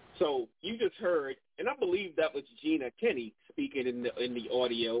 So you just heard, and I believe that was Gina Kenney speaking in the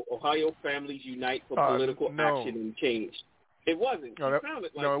audio. Ohio Families Unite for Political Action and Change. It wasn't. No, It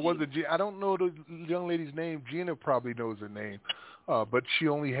sounded like it wasn't. I don't know the young lady's name. Gina probably knows her name, but she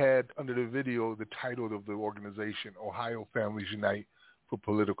only had under the video the title of the organization, Ohio Families Unite for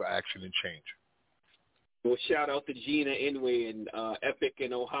Political Action and Change. Well, shout out to Gina anyway in Epic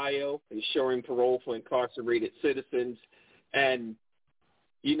in Ohio, ensuring parole for incarcerated citizens. And,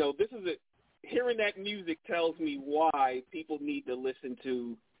 you know, hearing that music tells me why people need to listen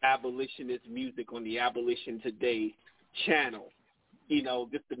to abolitionist music on the Abolition Today channel. You know,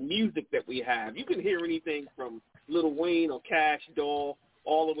 just the music that we have. You can hear anything from Lil Wayne or Cash Doll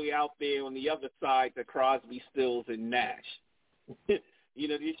all the way out there on the other side to Crosby, Stills, and Nash. You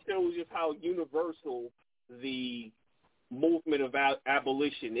know, this shows just how universal the movement of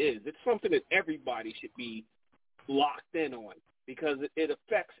abolition is. It's something that everybody should be locked in on because it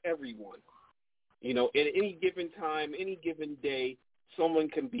affects everyone. You know, at any given time, any given day, someone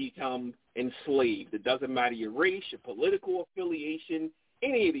can become enslaved. It doesn't matter your race, your political affiliation,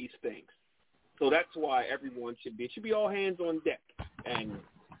 any of these things. So that's why everyone should be all hands on deck. And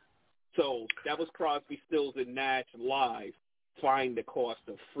so that was Crosby, Stills, and Nash live. Find the Cost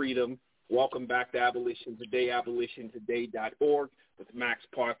of Freedom. Welcome back to Abolition Today, abolitiontoday.org with Max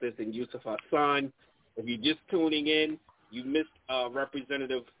Parthas and Yusuf Hassan. If you're just tuning in, you missed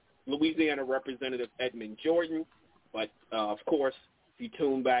Louisiana Representative Edmond Jordan. But, of course, if you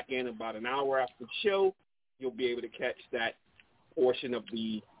tune back in about an hour after the show, you'll be able to catch that portion of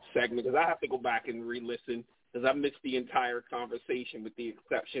the segment because I have to go back and re-listen because I missed the entire conversation with the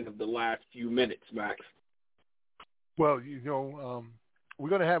exception of the last few minutes, Max. Well, you know, we're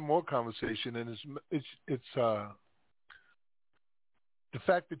going to have more conversation, and it's the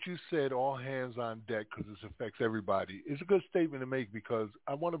fact that you said all hands on deck because this affects everybody is a good statement to make because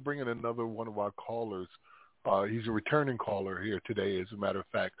I want to bring in another one of our callers. He's a returning caller here today, as a matter of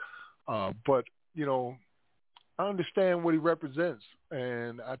fact. But, you know, I understand what he represents,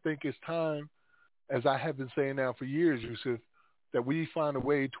 and I think it's time, as I have been saying now for years, Yusuf, that we find a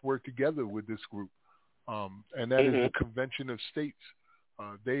way to work together with this group, and that is the Convention of States.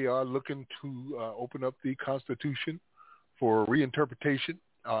 They are looking to open up the Constitution for reinterpretation.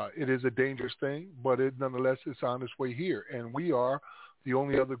 It is a dangerous thing, but nonetheless, it's on its way here. And we are the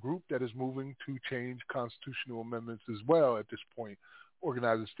only other group that is moving to change constitutional amendments as well at this point,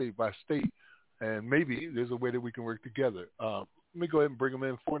 organizing state by state. And maybe there's a way that we can work together. Let me go ahead and bring them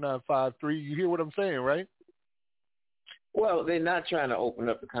in. 4953. You hear what I'm saying, right? Well, they're not trying to open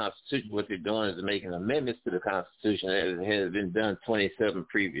up the Constitution. What they're doing is making amendments to the Constitution as has been done 27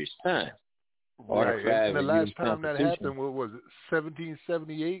 previous times. Right. And the last time that happened, what was it?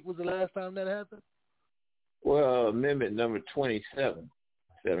 1778 was the last time that happened? Well, Amendment number 27.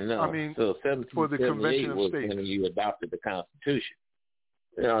 No. I mean, so 1778 was when you adopted the Constitution.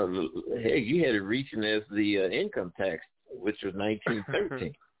 You know, hey, you had it reaching as the income tax, which was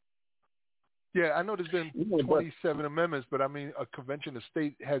 1913. Yeah, I know there's been 27 amendments, but I mean, a convention of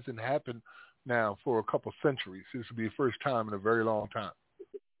state hasn't happened now for a couple centuries. This will be the first time in a very long time.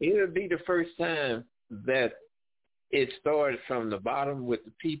 It'll be the first time that it started from the bottom with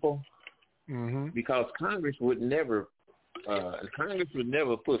the people, because Congress would never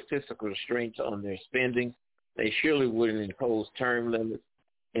put fiscal restraints on their spending. They surely wouldn't impose term limits,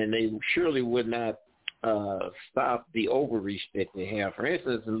 and they surely would not stop the overreach that they have. For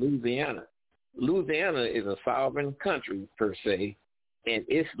instance, in Louisiana is a sovereign country per se, and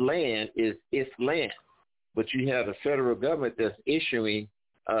its land is its land. But you have the federal government that's issuing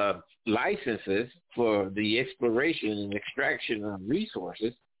licenses for the exploration and extraction of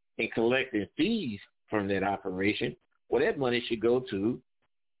resources and collecting fees from that operation, well, that money should go to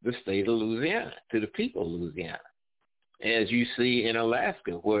the state of Louisiana, to the people of Louisiana. As you see in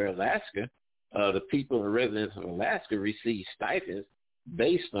Alaska, where Alaska, the people and residents of Alaska receive stipends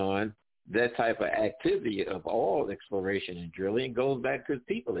based on that type of activity of oil exploration and drilling, goes back to the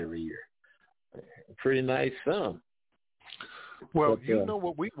people every year. A pretty nice sum. Well, you know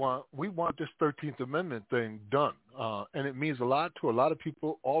what we want? We want this 13th Amendment thing done, and it means a lot to a lot of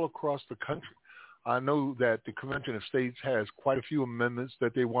people all across the country. I know that the Convention of States has quite a few amendments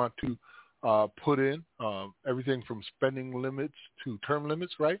that they want to put in, everything from spending limits to term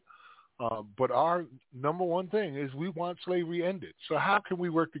limits, right? But our number one thing is we want slavery ended. So how can we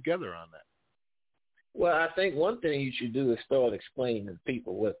work together on that? Well, I think one thing you should do is start explaining to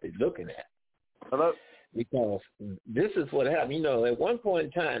people what they're looking at. Hello? Because this is what happened. You know, at one point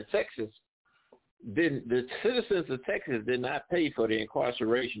in time, the citizens of Texas did not pay for the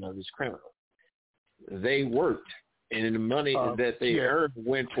incarceration of these criminals. They worked, and the money that they earned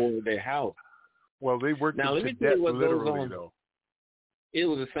went for their house. Well, they worked now, let me to tell death, you what literally, goes on. though. It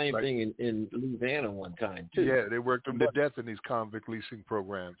was the same thing in Louisiana one time, too. Yeah, they worked them to death in these convict leasing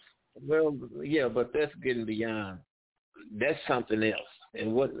programs. Well, yeah, but that's getting beyond. That's something else.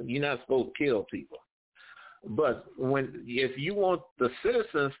 And what you're not supposed to kill people. But if you want the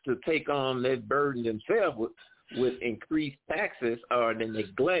citizens to take on that burden themselves with increased taxes or the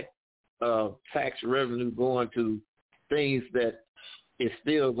neglect of tax revenue going to things that is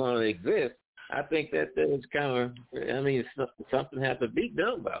still going to exist, I think that is kind of, something has to be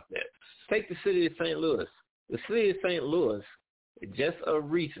done about that. Take the city of St. Louis. The city of St. Louis, just of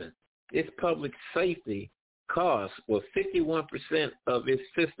recent, its public safety costs was 51% of its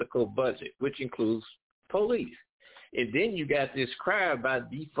fiscal budget, which includes police. And then you got this cry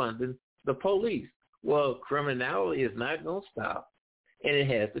about defunding the police. Well, criminality is not going to stop, and it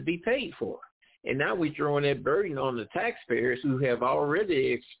has to be paid for. And now we're throwing that burden on the taxpayers who have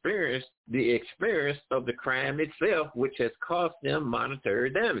already experienced the experience of the crime itself, which has cost them monetary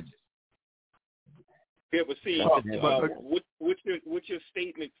damages. Yeah, but see, what your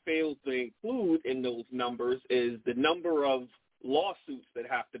statement fails to include in those numbers is the number of lawsuits that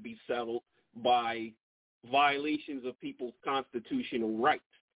have to be settled by violations of people's constitutional rights.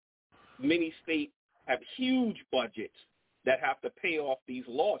 Many states have huge budgets that have to pay off these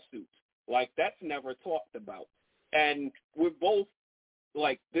lawsuits. Like, that's never talked about. And we're both,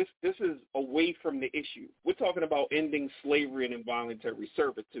 like, this is away from the issue. We're talking about ending slavery and involuntary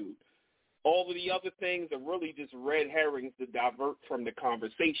servitude. All of the other things are really just red herrings to divert from the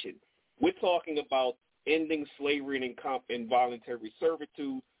conversation. We're talking about ending slavery and involuntary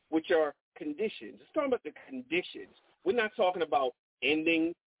servitude, which are conditions. It's talking about the conditions. We're not talking about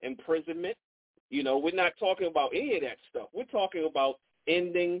ending imprisonment. You know, we're not talking about any of that stuff. We're talking about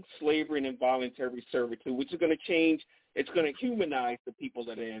ending slavery and involuntary servitude, which is going to change. It's going to humanize the people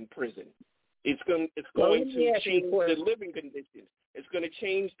that are in prison. It's going to change their living conditions. It's going to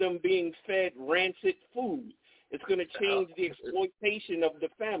change them being fed rancid food. It's going to change the exploitation of the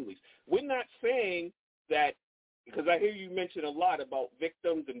families. We're not saying that, because I hear you mention a lot about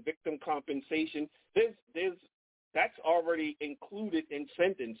victims and victim compensation. That's already included in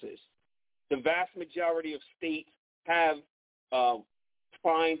sentences. The vast majority of states have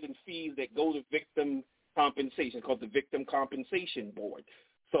fines and fees that go to victim compensation, called the Victim Compensation Board.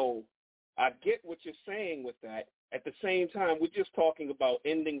 So I get what you're saying with that. At the same time, we're just talking about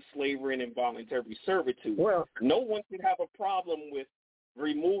ending slavery and involuntary servitude. Well, no one should have a problem with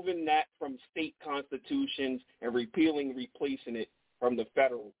removing that from state constitutions and repealing, replacing it from the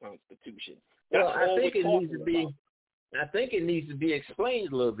federal constitution. That's I think it needs to be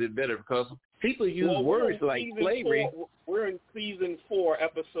explained a little bit better, because people use words like slavery. We're in season 4,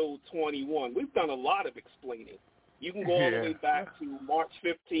 episode 21. We've done a lot of explaining. You can go all the way back to March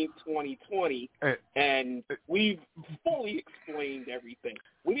 15, 2020, and we've fully explained everything.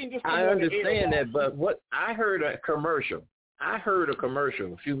 We didn't just. I understand that, but what I heard a commercial.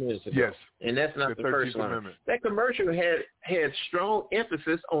 a few minutes ago. Yes. And that's not the first one. Amendment. That commercial had strong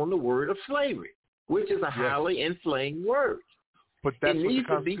emphasis on the word of slavery, which is a highly inflamed word. But that's it needs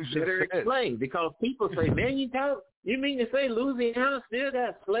to be better explained, because people say, man, you mean to say Louisiana still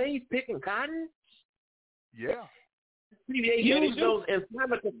got slaves picking cotton? Yeah. See, they use those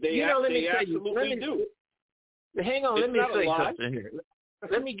inflammatory. Let me tell you. Hang on, let me say something here.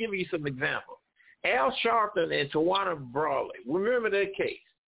 Let me give you some examples. Al Sharpton and Tawana Brawley. Remember that case?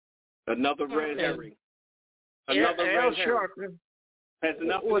 Another red herring. Al Sharpton has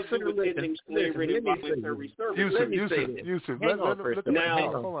nothing to do with ending slavery and involuntary servitude. Yusuf, hang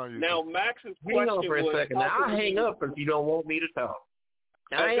on. Now, Max's question hang on for a second. Now, I'll hang up if you don't want me to talk.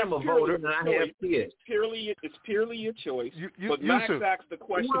 I am a voter and I have kids. It's purely your choice. But Max asked the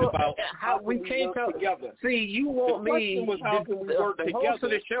question about how we can't work together. See, you want me. How can we work the together? host of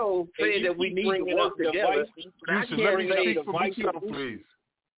the show said that we need to work together. Yusuf, let me speak for myself, please.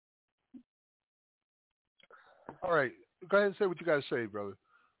 All right, go ahead and say what you got to say, brother.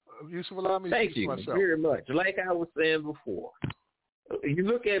 Yusuf, allow me to Thank speak you for myself. very much. Like I was saying before, you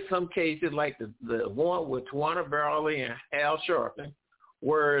look at some cases like the one with Tawana Barley and Al Sharpton,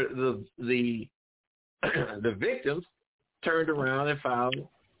 where the victims turned around and filed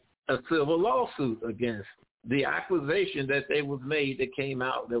a civil lawsuit against the accusation that they was made that came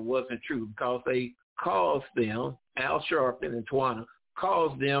out that wasn't true, because they caused them, Al Sharpton and Tawana,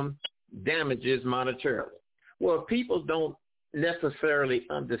 caused them damages monetarily. Well, people don't necessarily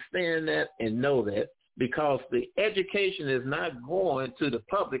understand that and know that, because the education is not going to the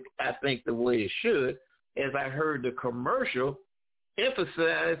public, I think, the way it should. As I heard the commercial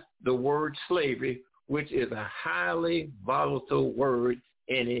emphasize the word slavery, which is a highly volatile word,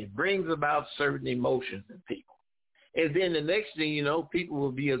 and it brings about certain emotions in people. And then the next thing you know, people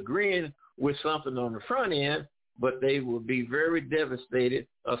will be agreeing with something on the front end, but they will be very devastated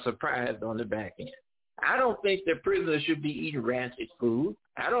or surprised on the back end. I don't think that prisoners should be eating rancid food.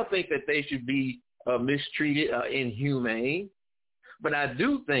 I don't think that they should be mistreated or inhumane. But I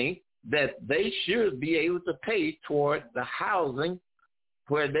do think that they should be able to pay toward the housing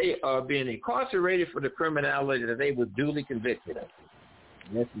where they are being incarcerated for the criminality that they were duly convicted of.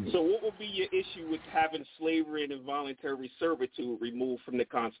 So what would be your issue with having slavery and involuntary servitude removed from the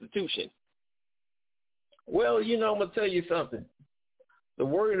Constitution? Well, I'm going to tell you something. The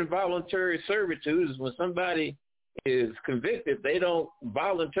word involuntary servitude is when somebody is convicted, they don't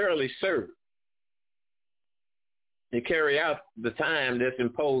voluntarily serve. They carry out the time that's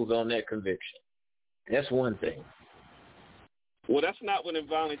imposed on that conviction. That's one thing. Well, that's not what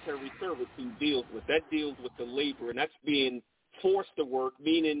involuntary servitude deals with. That deals with the labor, and that's being forced to work,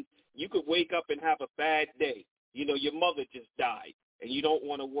 meaning you could wake up and have a bad day. Your mother just died, and you don't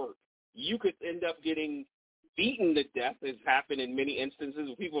want to work. You could end up getting beaten to death, as happened in many instances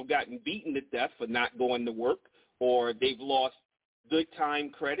where people have gotten beaten to death for not going to work, or they've lost good time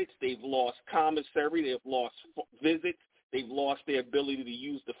credits, they've lost commissary, they've lost visits, they've lost their ability to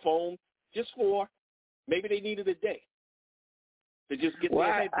use the phone, just for maybe they needed a day to just get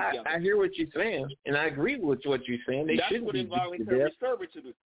their head together. I hear what you're saying, and I agree with what you're saying. That's what involuntary servitude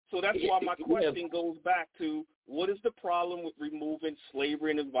is. So that's why my question goes back to, what is the problem with removing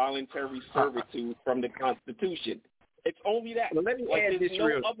slavery and involuntary servitude from the Constitution? It's only that. Well, let me add there's this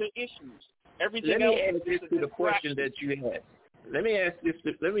no other issues. Everything else add this to the question that you had. Let me add this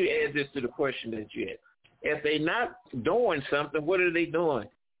to the question that you had. If they're not doing something, what are they doing?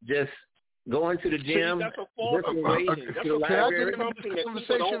 Just going to the gym? That's a false assumption. That's a false assumption that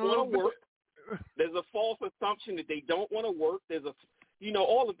people don't want to work. There's a false assumption that they don't want to work. There's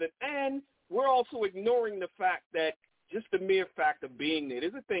all of it. And we're also ignoring the fact that just the mere fact of being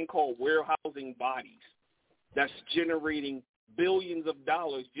there's a thing called warehousing bodies that's generating billions of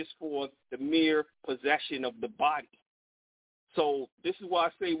dollars just for the mere possession of the body. So this is why I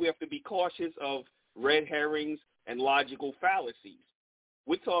say we have to be cautious of red herrings and logical fallacies.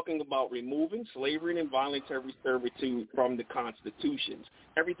 We're talking about removing slavery and involuntary servitude from the constitutions.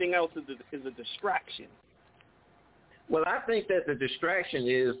 Everything else is a distraction. Well, I think that the distraction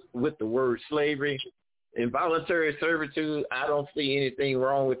is with the word slavery. Involuntary servitude, I don't see anything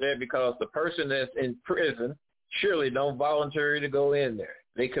wrong with that, because the person that's in prison surely don't voluntarily to go in there.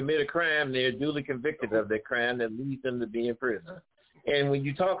 They commit a crime, they're duly convicted of that crime that leads them to be in prison. And when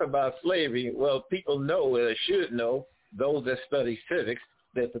you talk about slavery, well, people know, or should know, those that study civics,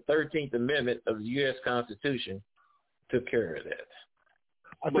 that the 13th Amendment of the U.S. Constitution took care of that.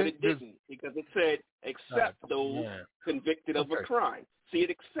 But it didn't, because it said accept those convicted of a crime. See, it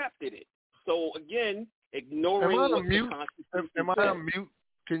accepted it. So, again, ignoring what the Constitution Am I on mute?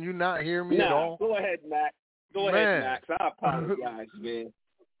 Can you not hear me at all? Go ahead, Max. Ahead, Max. I apologize, man.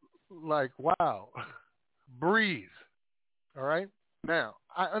 Like, wow. Breathe. All right? Now,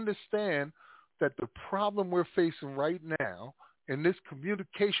 I understand that the problem we're facing right now in this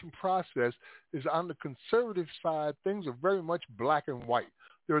communication process is, on the conservative side, things are very much black and white.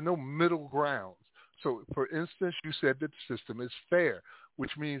 There are no middle grounds. So, for instance, you said that the system is fair,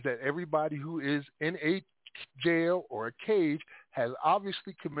 which means that everybody who is in a jail or a cage has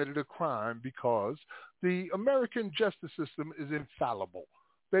obviously committed a crime, because the American justice system is infallible.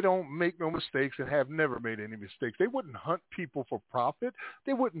 They don't make no mistakes and have never made any mistakes. They wouldn't hunt people for profit.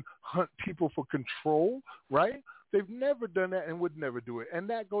 They wouldn't hunt people for control, right? They've never done that and would never do it. And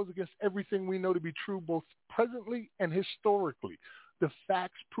that goes against everything we know to be true, both presently and historically. The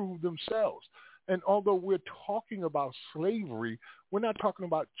facts prove themselves. And although we're talking about slavery, we're not talking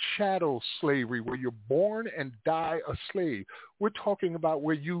about chattel slavery where you're born and die a slave. We're talking about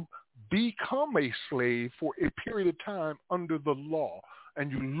where you become a slave for a period of time under the law, and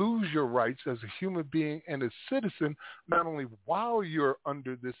you lose your rights as a human being and a citizen, not only while you're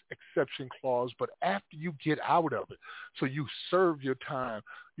under this exception clause, but after you get out of it. So you serve your time.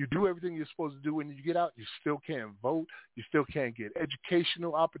 You do everything you're supposed to do. When you get out, you still can't vote. You still can't get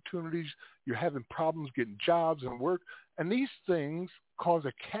educational opportunities. You're having problems getting jobs and work. And these things cause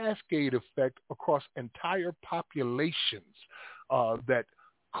a cascade effect across entire populations that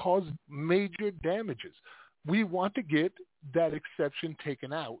cause major damages. We want to get that exception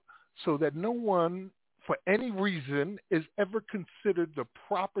taken out so that no one, for any reason, is ever considered the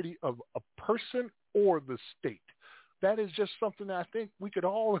property of a person or the state. That is just something that I think we could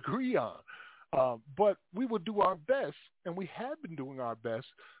all agree on. But we will do our best, and we have been doing our best,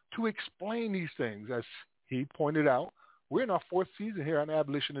 to explain these things. As he pointed out, we're in our fourth season here on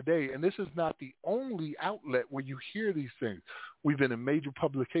Abolition Today, and this is not the only outlet where you hear these things. We've been in major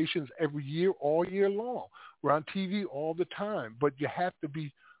publications every year, all year long. We're on TV all the time, but you have to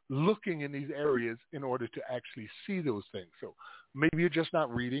be looking in these areas in order to actually see those things. So maybe you're just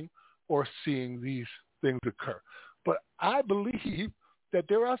not reading or seeing these things occur. But I believe that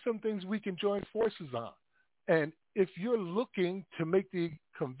there are some things we can join forces on. And if you're looking to make the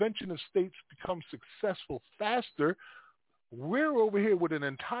Convention of States become successful faster, we're over here with an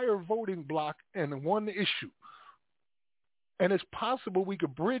entire voting block and one issue. And it's possible we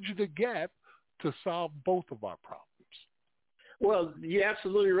could bridge the gap to solve both of our problems. Well, you're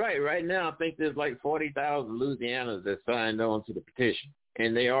absolutely right. Right now, I think there's like 40,000 Louisianans that signed on to the petition.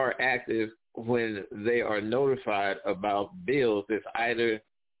 And they are active when they are notified about bills that's either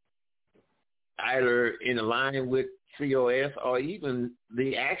in line with COS or even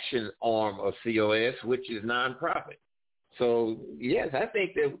the action arm of COS, which is nonprofit. So, yes, I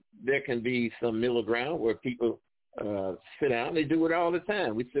think that there can be some middle ground where people sit down. They do it all the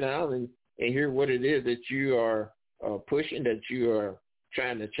time. We sit down and hear what it is that you are pushing, that you are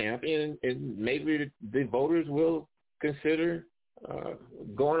trying to champion, and maybe the voters will consider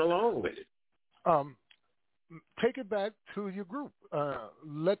going along with it. Take it back to your group.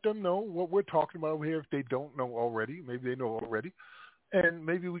 Let them know what we're talking about over here if they don't know already. Maybe they know already. And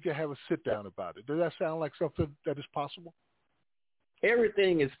maybe we can have a sit-down about it. Does that sound like something that is possible?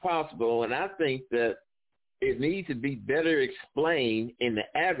 Everything is possible, and I think that it needs to be better explained in the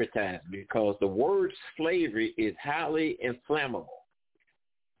advertisement because the word slavery is highly inflammable.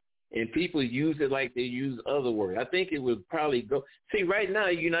 And people use it like they use other words. I think it would probably go. See, right now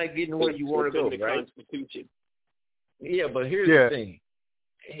you're not getting where you want to go, right? Constitution. Yeah, but here's the thing.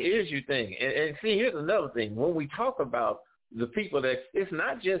 Here's your thing. And see, here's another thing. When we talk about the people that, it's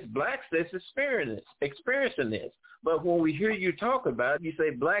not just blacks that's experiencing this. But when we hear you talk about it, you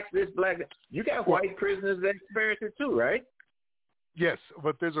say blacks this, black that. You got white prisoners that experience it too, right? Yes,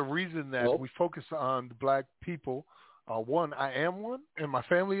 but there's a reason that we focus on the black people. One, I am one, and my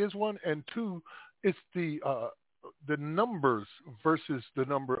family is one, and two, it's the numbers versus the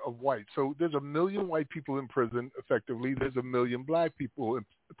number of whites. So there's 1 million white people in prison, effectively. There's 1 million black people in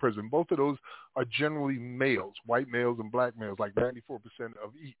prison. Both of those are generally males, white males and black males, like 94%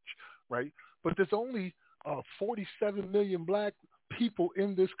 of each, right? But there's only 47 million black people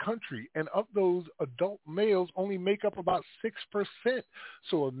in this country, and of those, adult males only make up about 6%.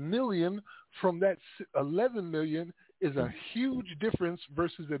 So 1 million from that 11 million is a huge difference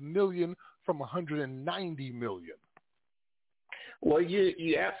versus 1 million from 190 million. Well,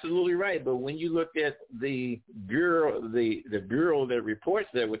 you're absolutely right. But when you look at the bureau, the bureau that reports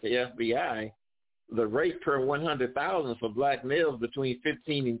that with the FBI, the rate per 100,000 for black males between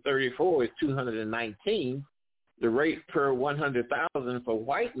 15 and 34 is 219. The rate per 100,000 for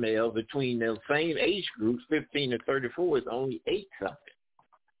white males between those same age groups, 15 to 34, is only 8 something.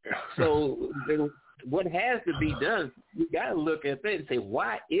 So what has to be done, you got to look at that and say,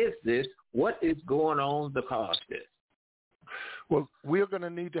 why is this? What is going on to cause this? Well, we're going to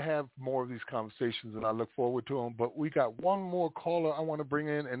need to have more of these conversations, and I look forward to them. But we got one more caller I want to bring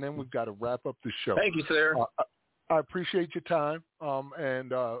in, and then we've got to wrap up the show. Thank you, sir. I appreciate your time, and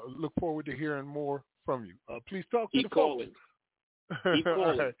look forward to hearing more from you. Please talk to the folks. Keep calling.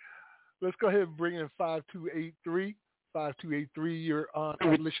 All right. Let's go ahead and bring in 5283. 5283, you're on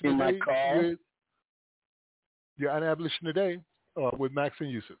Abolition Today. You're on Abolition Today. with Max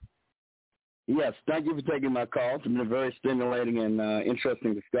and Yusuf. Yes, thank you for taking my call. It's been a very stimulating and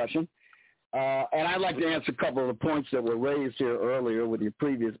interesting discussion. And I'd like to answer a couple of the points that were raised here earlier with your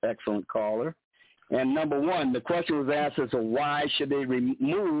previous excellent caller. And number one, the question was asked as to why should they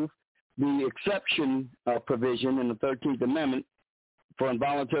remove the exception provision in the 13th Amendment for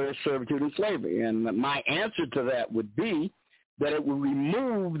involuntary servitude and slavery. And my answer to that would be that it would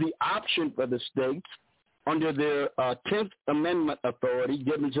remove the option for the states under their 10th Amendment authority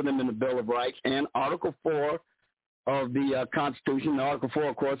given to them in the Bill of Rights and Article 4 of the Constitution. Article 4,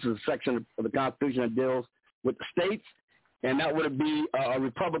 of course, is a section of the Constitution that deals with the states, and that would be a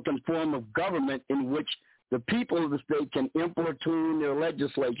Republican form of government in which the people of the state can importune their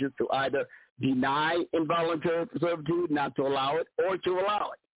legislatures to either deny involuntary servitude, not to allow it, or to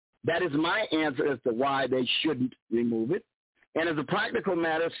allow it. That is my answer as to why they shouldn't remove it. And as a practical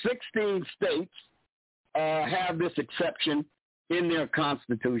matter, 16 states have this exception in their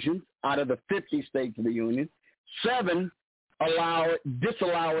constitutions out of the 50 states of the Union. 7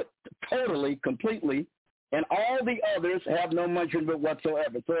 disallow it totally, completely, and all the others have no mention of it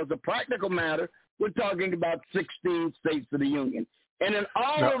whatsoever. So as a practical matter, we're talking about 16 states of the Union. And in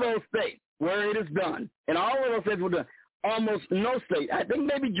all of those states where it is done, in all of those states where done, almost no state, I think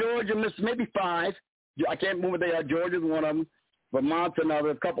maybe Georgia, maybe 5, I can't remember they are, Georgia's one of them, Vermont's another,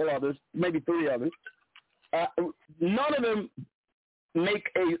 a couple others, maybe 3 others. None of them make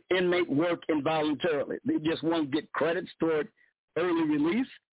an inmate work involuntarily. They just won't get credits toward early release,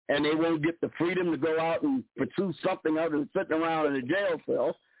 and they won't get the freedom to go out and pursue something other than sitting around in a jail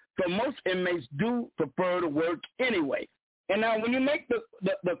cell. So most inmates do prefer to work anyway. And now when you make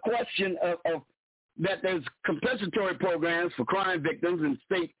the question of that there's compensatory programs for crime victims and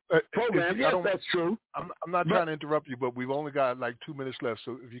state programs, yes, that's true. I'm not trying to interrupt you, but we've only got like 2 minutes left,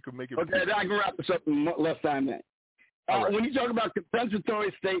 so if you could make it. Okay, I can wrap this up in less time then. Right. When you talk about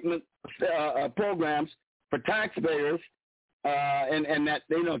compensatory statement programs for taxpayers, and that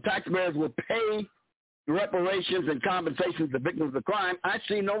taxpayers will pay reparations and compensations to victims of crime, I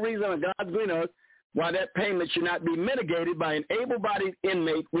see no reason on God's green earth why that payment should not be mitigated by an able-bodied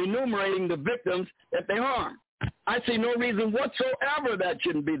inmate remunerating the victims that they harm. I see no reason whatsoever that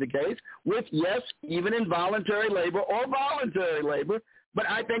shouldn't be the case with, yes, even involuntary labor or voluntary labor, but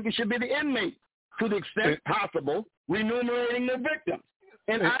I think it should be the inmate, to the extent possible, remunerating the victims.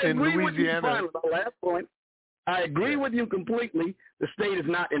 And I agree with you, finally, the last point. I agree with you completely. The state is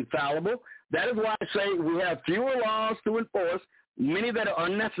not infallible. That is why I say we have fewer laws to enforce, many that are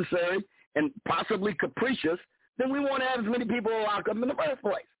unnecessary and possibly capricious, then we won't have as many people locked up in the first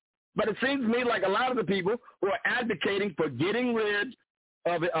place. But it seems to me like a lot of the people who are advocating for getting rid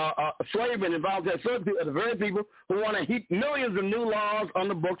of slavery and involuntary servitude are the very people who want to heap millions of new laws on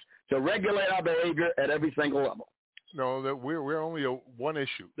the books to regulate our behavior at every single level. No, that we're only one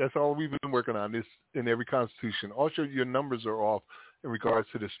issue. That's all we've been working on this in every constitution. Also, your numbers are off in regards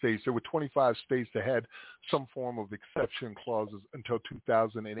to the states. There were 25 states that had some form of exception clauses until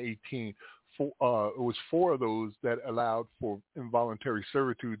 2018. It was 4 of those that allowed for involuntary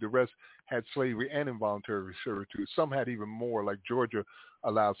servitude. The rest had slavery and involuntary servitude. Some had even more, like Georgia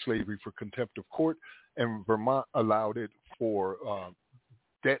allowed slavery for contempt of court, and Vermont allowed it for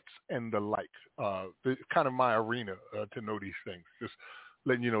debts and the like. Kind of my arena to know these things, just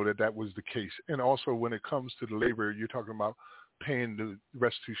letting you know that was the case. And also when it comes to the labor, you're talking about paying the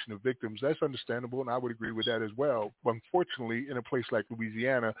restitution of victims. That's understandable, and I would agree with that as well. But unfortunately, in a place like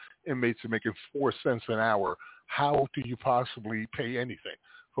Louisiana, inmates are making 4 cents an hour. How do you possibly pay anything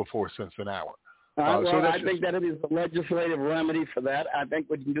for 4 cents an hour? I think that it is a legislative remedy for that. I think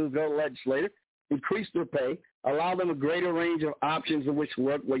what you can do is go to legislature, increase their pay, allow them a greater range of options in which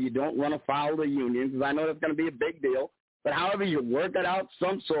work where you don't run afoul of the union, because I know that's going to be a big deal. But however, you work it out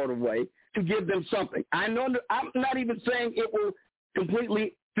some sort of way to give them something. I'm not even saying it will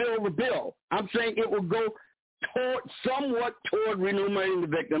completely fill the bill. I'm saying it will go somewhat toward remunerating the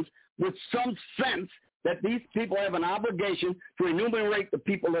victims with some sense that these people have an obligation to remunerate the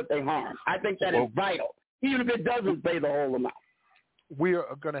people that they harm. I think that is vital, even if it doesn't pay the whole amount. We are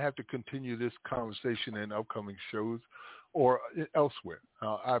going to have to continue this conversation in upcoming shows or elsewhere.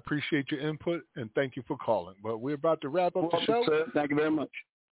 I appreciate your input, and thank you for calling. But we're about to wrap up the show. Sir. Thank you very much.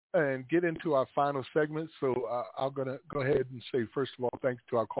 And get into our final segment. So I'm going to go ahead and say, first of all, thanks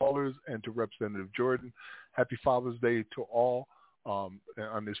to our callers and to Representative Jordan. Happy Father's Day to all on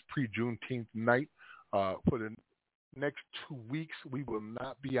this pre-Juneteenth night. For the next 2 weeks, we will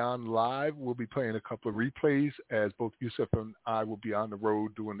not be on live. We'll be playing a couple of replays as both Yusuf and I will be on the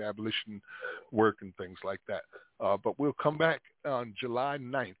road doing the abolition work and things like that. But we'll come back on July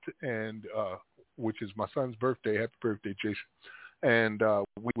 9th, and which is my son's birthday. Happy birthday, Jason. and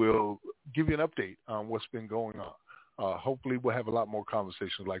we will give you an update on what's been going on. Hopefully we'll have a lot more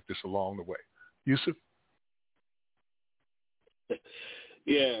conversations like this along the way. Yusuf?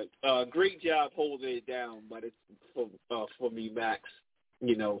 Yeah, great job holding it down, but it's for me, Max.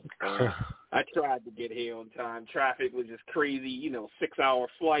 You know, I tried to get here on time. Traffic was just crazy, 6-hour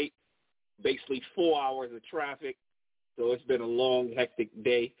flight, basically 4 hours of traffic. So it's been a long, hectic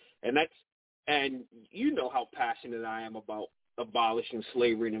day. And you know how passionate I am about abolishing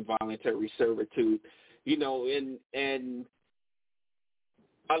slavery and involuntary servitude, and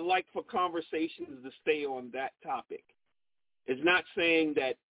I like for conversations to stay on that topic. It's not saying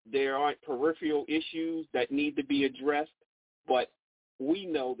that there aren't peripheral issues that need to be addressed, but we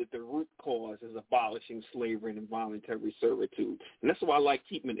know that the root cause is abolishing slavery and involuntary servitude. And that's why I like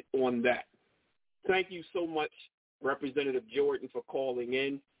keeping it on that. Thank you so much, Representative Jordan, for calling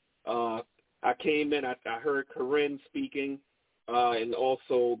in. I came in, I heard Corinne speaking, and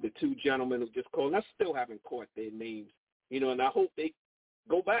also the two gentlemen who just called. And I still haven't caught their names, and I hope they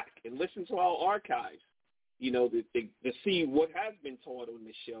go back and listen to our archives, to see what has been taught on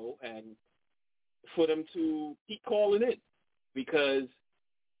the show and for them to keep calling in. Because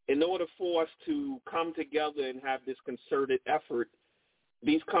in order for us to come together and have this concerted effort,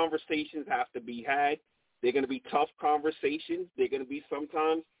 these conversations have to be had. They're going to be tough conversations. They're going to be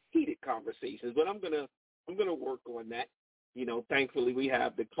sometimes heated conversations. But I'm gonna work on that. Thankfully we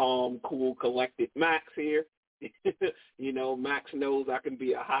have the calm, cool, collected Max here. Max knows I can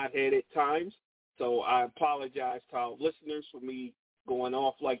be a hothead at times. So I apologize to our listeners for me going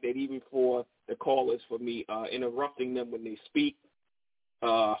off like that, even for the callers for me interrupting them when they speak.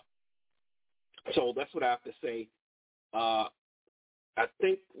 So that's what I have to say. I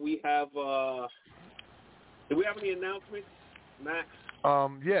think we have do we have any announcements, Max?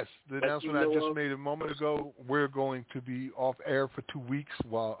 Yes, the announcement I just made a moment ago, we're going to be off air for 2 weeks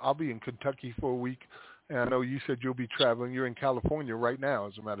while I'll be in Kentucky for a week. And I know you said you'll be traveling. You're in California right now,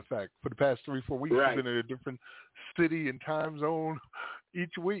 as a matter of fact. For the past 3-4 weeks, right. You've been in a different city and time zone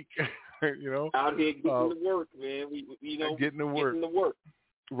each week. Out here getting to work, man. Getting to work.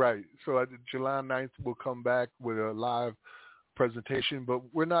 Right. So July 9th, we'll come back with a live presentation, but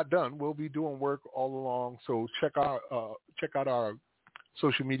we're not done. We'll be doing work all along. So check out our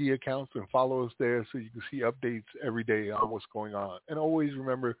social media accounts and follow us there so you can see updates every day on what's going on. And always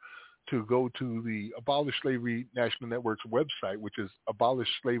remember to go to the Abolish Slavery National Network's website, which is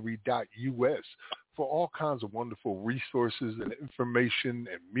abolishslavery.us, for all kinds of wonderful resources and information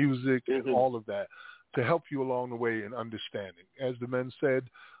and music and all of that to help you along the way in understanding. As the men said,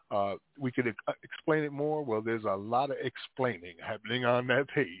 we could explain it more. Well, there's a lot of explaining happening on that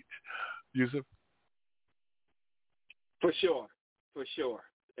page. Yusuf? For sure.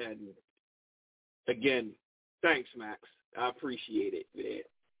 And again, thanks, Max. I appreciate it, man.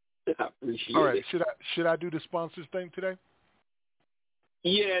 I appreciate it. All right. Should I do the sponsors thing today?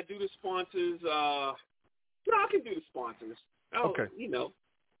 Yeah, do the sponsors. No, I can do the sponsors. Okay.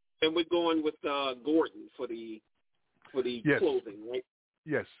 And we're going with Gordon for the clothing, right?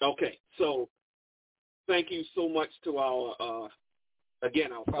 Yes. Okay. So thank you so much to our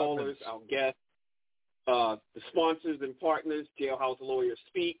callers, our guests, the sponsors and partners, Jailhouse Lawyers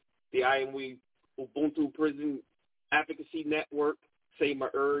Speak, the IMW Ubuntu Prison Advocacy Network, Say My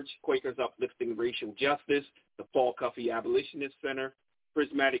Urge, Quakers Uplifting Racial Justice, the Paul Cuffey Abolitionist Center,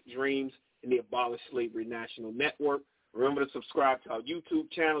 Prismatic Dreams, and the Abolish Slavery National Network. Remember to subscribe to our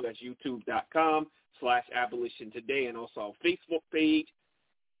YouTube channel. That's youtube.com/Abolition Today, and also our Facebook page,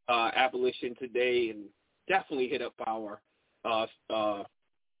 Abolition Today, and definitely hit up our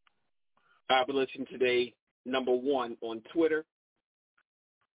Abolition Today #1 on Twitter.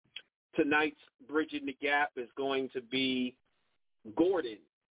 Tonight's Bridging the Gap is going to be Gordon,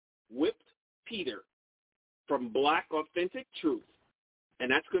 Whipped Peter, from Black Authentic Truth. And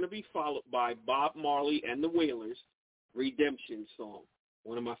that's going to be followed by Bob Marley and the Wailers, Redemption Song,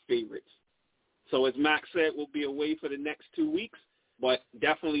 one of my favorites. So as Max said, we'll be away for the next 2 weeks, but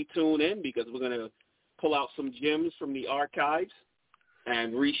definitely tune in because we're going to pull out some gems from the archives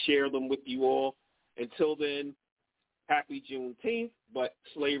and reshare them with you all. Until then, happy Juneteenth, but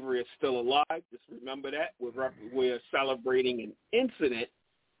slavery is still alive. Just remember that. We're celebrating an incident,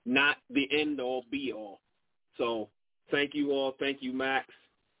 not the end-all, be-all. So thank you all. Thank you, Max.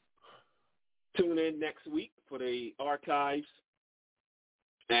 Tune in next week for the archives,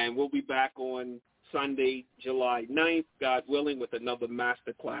 and we'll be back on Sunday, July 9th, God willing, with another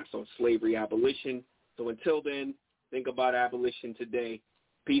masterclass on slavery abolition. So until then, think about abolition today.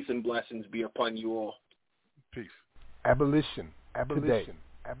 Peace and blessings be upon you all. Peace. Abolition today.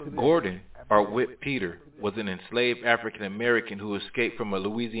 Gordon, or Whip Peter, was an enslaved African American who escaped from a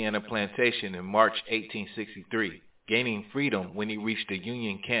Louisiana plantation in March 1863, gaining freedom when he reached a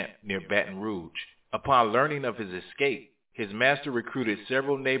Union camp near Baton Rouge. Upon learning of his escape, his master recruited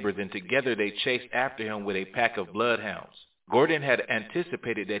several neighbors and together they chased after him with a pack of bloodhounds. Gordon had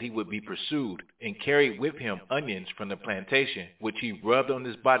anticipated that he would be pursued and carried with him onions from the plantation, which he rubbed on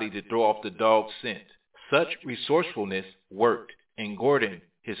his body to throw off the dog's scent. Such resourcefulness worked, and Gordon,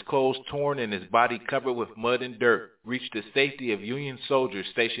 his clothes torn and his body covered with mud and dirt, reached the safety of Union soldiers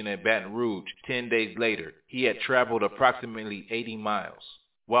stationed at Baton Rouge 10 days later. He had traveled approximately 80 miles.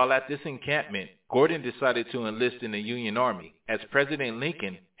 While at this encampment, Gordon decided to enlist in the Union Army, as President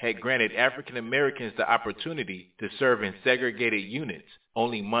Lincoln had granted African Americans the opportunity to serve in segregated units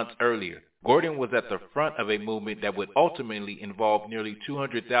only months earlier. Gordon was at the front of a movement that would ultimately involve nearly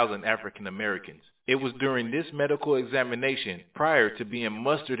 200,000 African Americans. It was during this medical examination, prior to being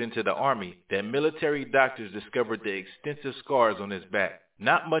mustered into the Army, that military doctors discovered the extensive scars on his back.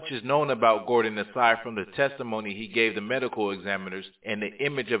 Not much is known about Gordon aside from the testimony he gave the medical examiners and the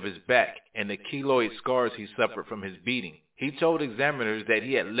image of his back and the keloid scars he suffered from his beating. He told examiners that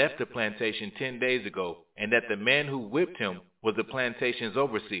he had left the plantation 10 days ago and that the man who whipped him was the plantation's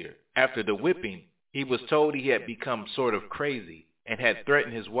overseer. After the whipping, he was told he had become sort of crazy and had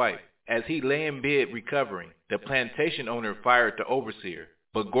threatened his wife. As he lay in bed recovering, the plantation owner fired the overseer,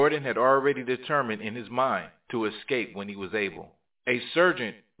 but Gordon had already determined in his mind to escape when he was able. A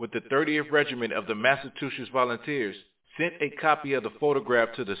sergeant with the 30th Regiment of the Massachusetts Volunteers sent a copy of the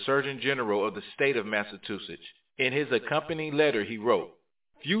photograph to the Surgeon General of the state of Massachusetts. In his accompanying letter, he wrote,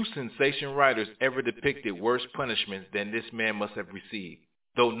 "Few sensation writers ever depicted worse punishments than this man must have received.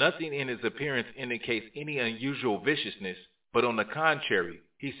 Though nothing in his appearance indicates any unusual viciousness, but on the contrary,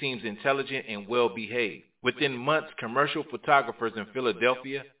 he seems intelligent and well-behaved. Within months, commercial photographers in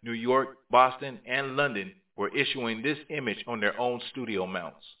Philadelphia, New York, Boston, and London were issuing this image on their own studio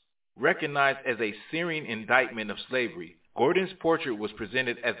mounts." Recognized as a searing indictment of slavery, Gordon's portrait was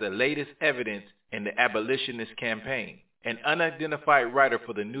presented as the latest evidence in the abolitionist campaign. An unidentified writer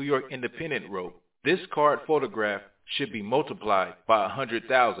for the New York Independent wrote, "This card photograph should be multiplied by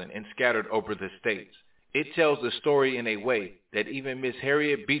 100,000 and scattered over the states. It tells the story in a way that even Miss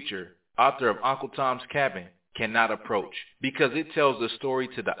Harriet Beecher, author of Uncle Tom's Cabin, cannot approach, because it tells the story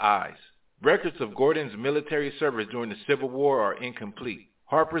to the eyes." Records of Gordon's military service during the Civil War are incomplete.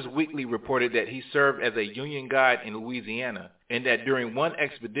 Harper's Weekly reported that he served as a Union guide in Louisiana and that during one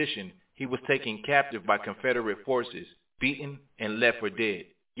expedition he was taken captive by Confederate forces, beaten, and left for dead.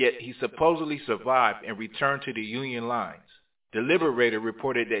 Yet he supposedly survived and returned to the Union lines. The Liberator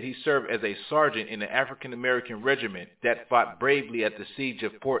reported that he served as a sergeant in the African American regiment that fought bravely at the siege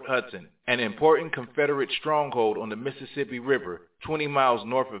of Port Hudson, an important Confederate stronghold on the Mississippi River, 20 miles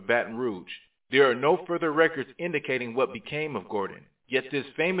north of Baton Rouge. There are no further records indicating what became of Gordon, yet this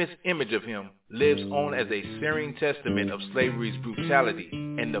famous image of him lives on as a searing testament of slavery's brutality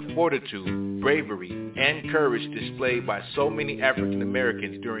and the fortitude, bravery, and courage displayed by so many African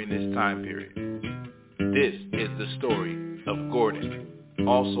Americans during this time period. This is the story of Gordon,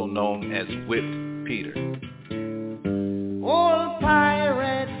 also known as Whipped Peter. Old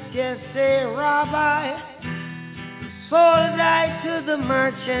pirates, yes, a rabbi, sold I to the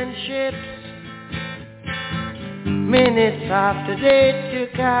merchant ships. Minutes after they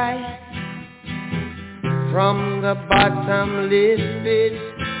took I from the bottomless pit,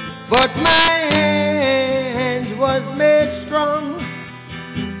 but my hand was made strong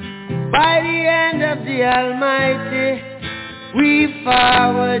by the hand of the Almighty. We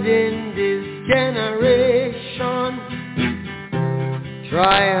forward in this generation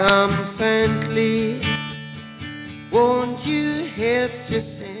triumphantly. Won't you help to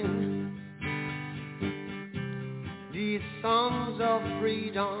sing these songs of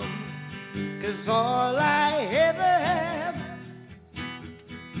freedom? 'Cause all I ever have,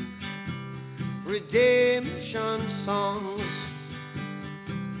 redemption songs,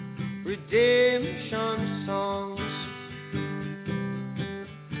 redemption songs.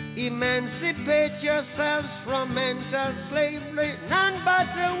 Emancipate yourselves from mental slavery. None but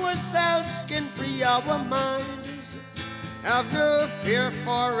ourselves can free our minds. Have no fear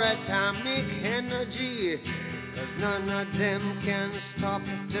for atomic energy, 'cause none of them can stop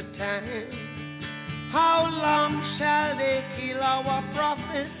the time. How long shall they kill our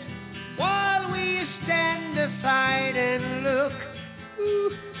prophets while we stand aside and look?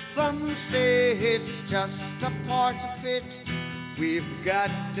 Ooh, some say it's just a part of it. We've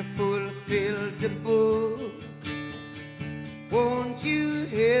got to fulfill the book. Won't you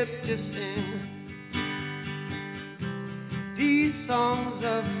help to sing these songs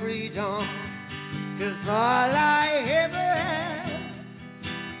of freedom, 'cause all I ever had,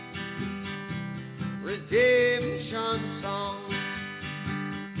 redemption songs,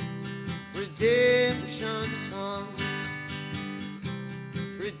 redemption songs,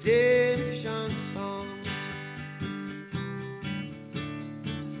 redemption songs.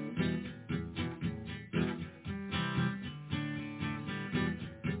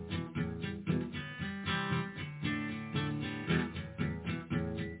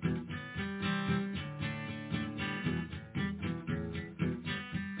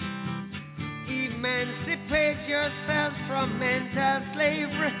 Emancipate yourselves from mental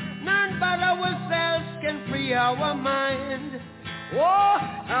slavery. None but ourselves can free our mind. Oh,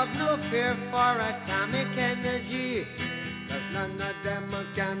 have no fear for atomic energy, 'cause none of them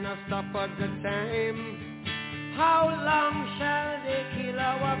can stop at the time. How long shall they kill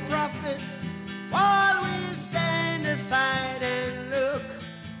our prophets while we stand aside and look?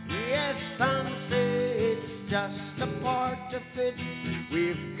 Yes, some say it's just a part of it.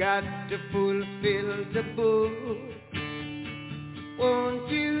 We've got to fulfill the book. Won't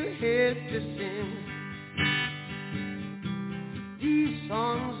you help to sing these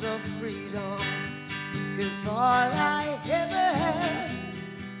songs of freedom? 'Cause all I ever had,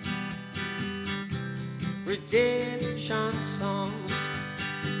 redemption songs.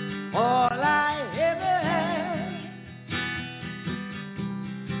 All I ever had,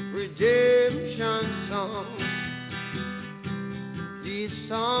 redemption songs. These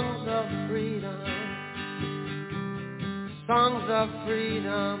songs of freedom, songs of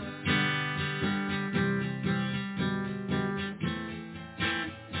freedom.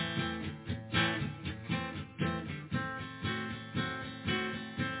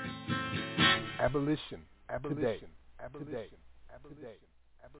 Abolition. Abolition. Abolition. Abolition.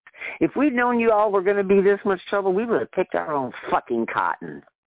 If we'd known you all were going to be this much trouble, we would have picked our own fucking cotton.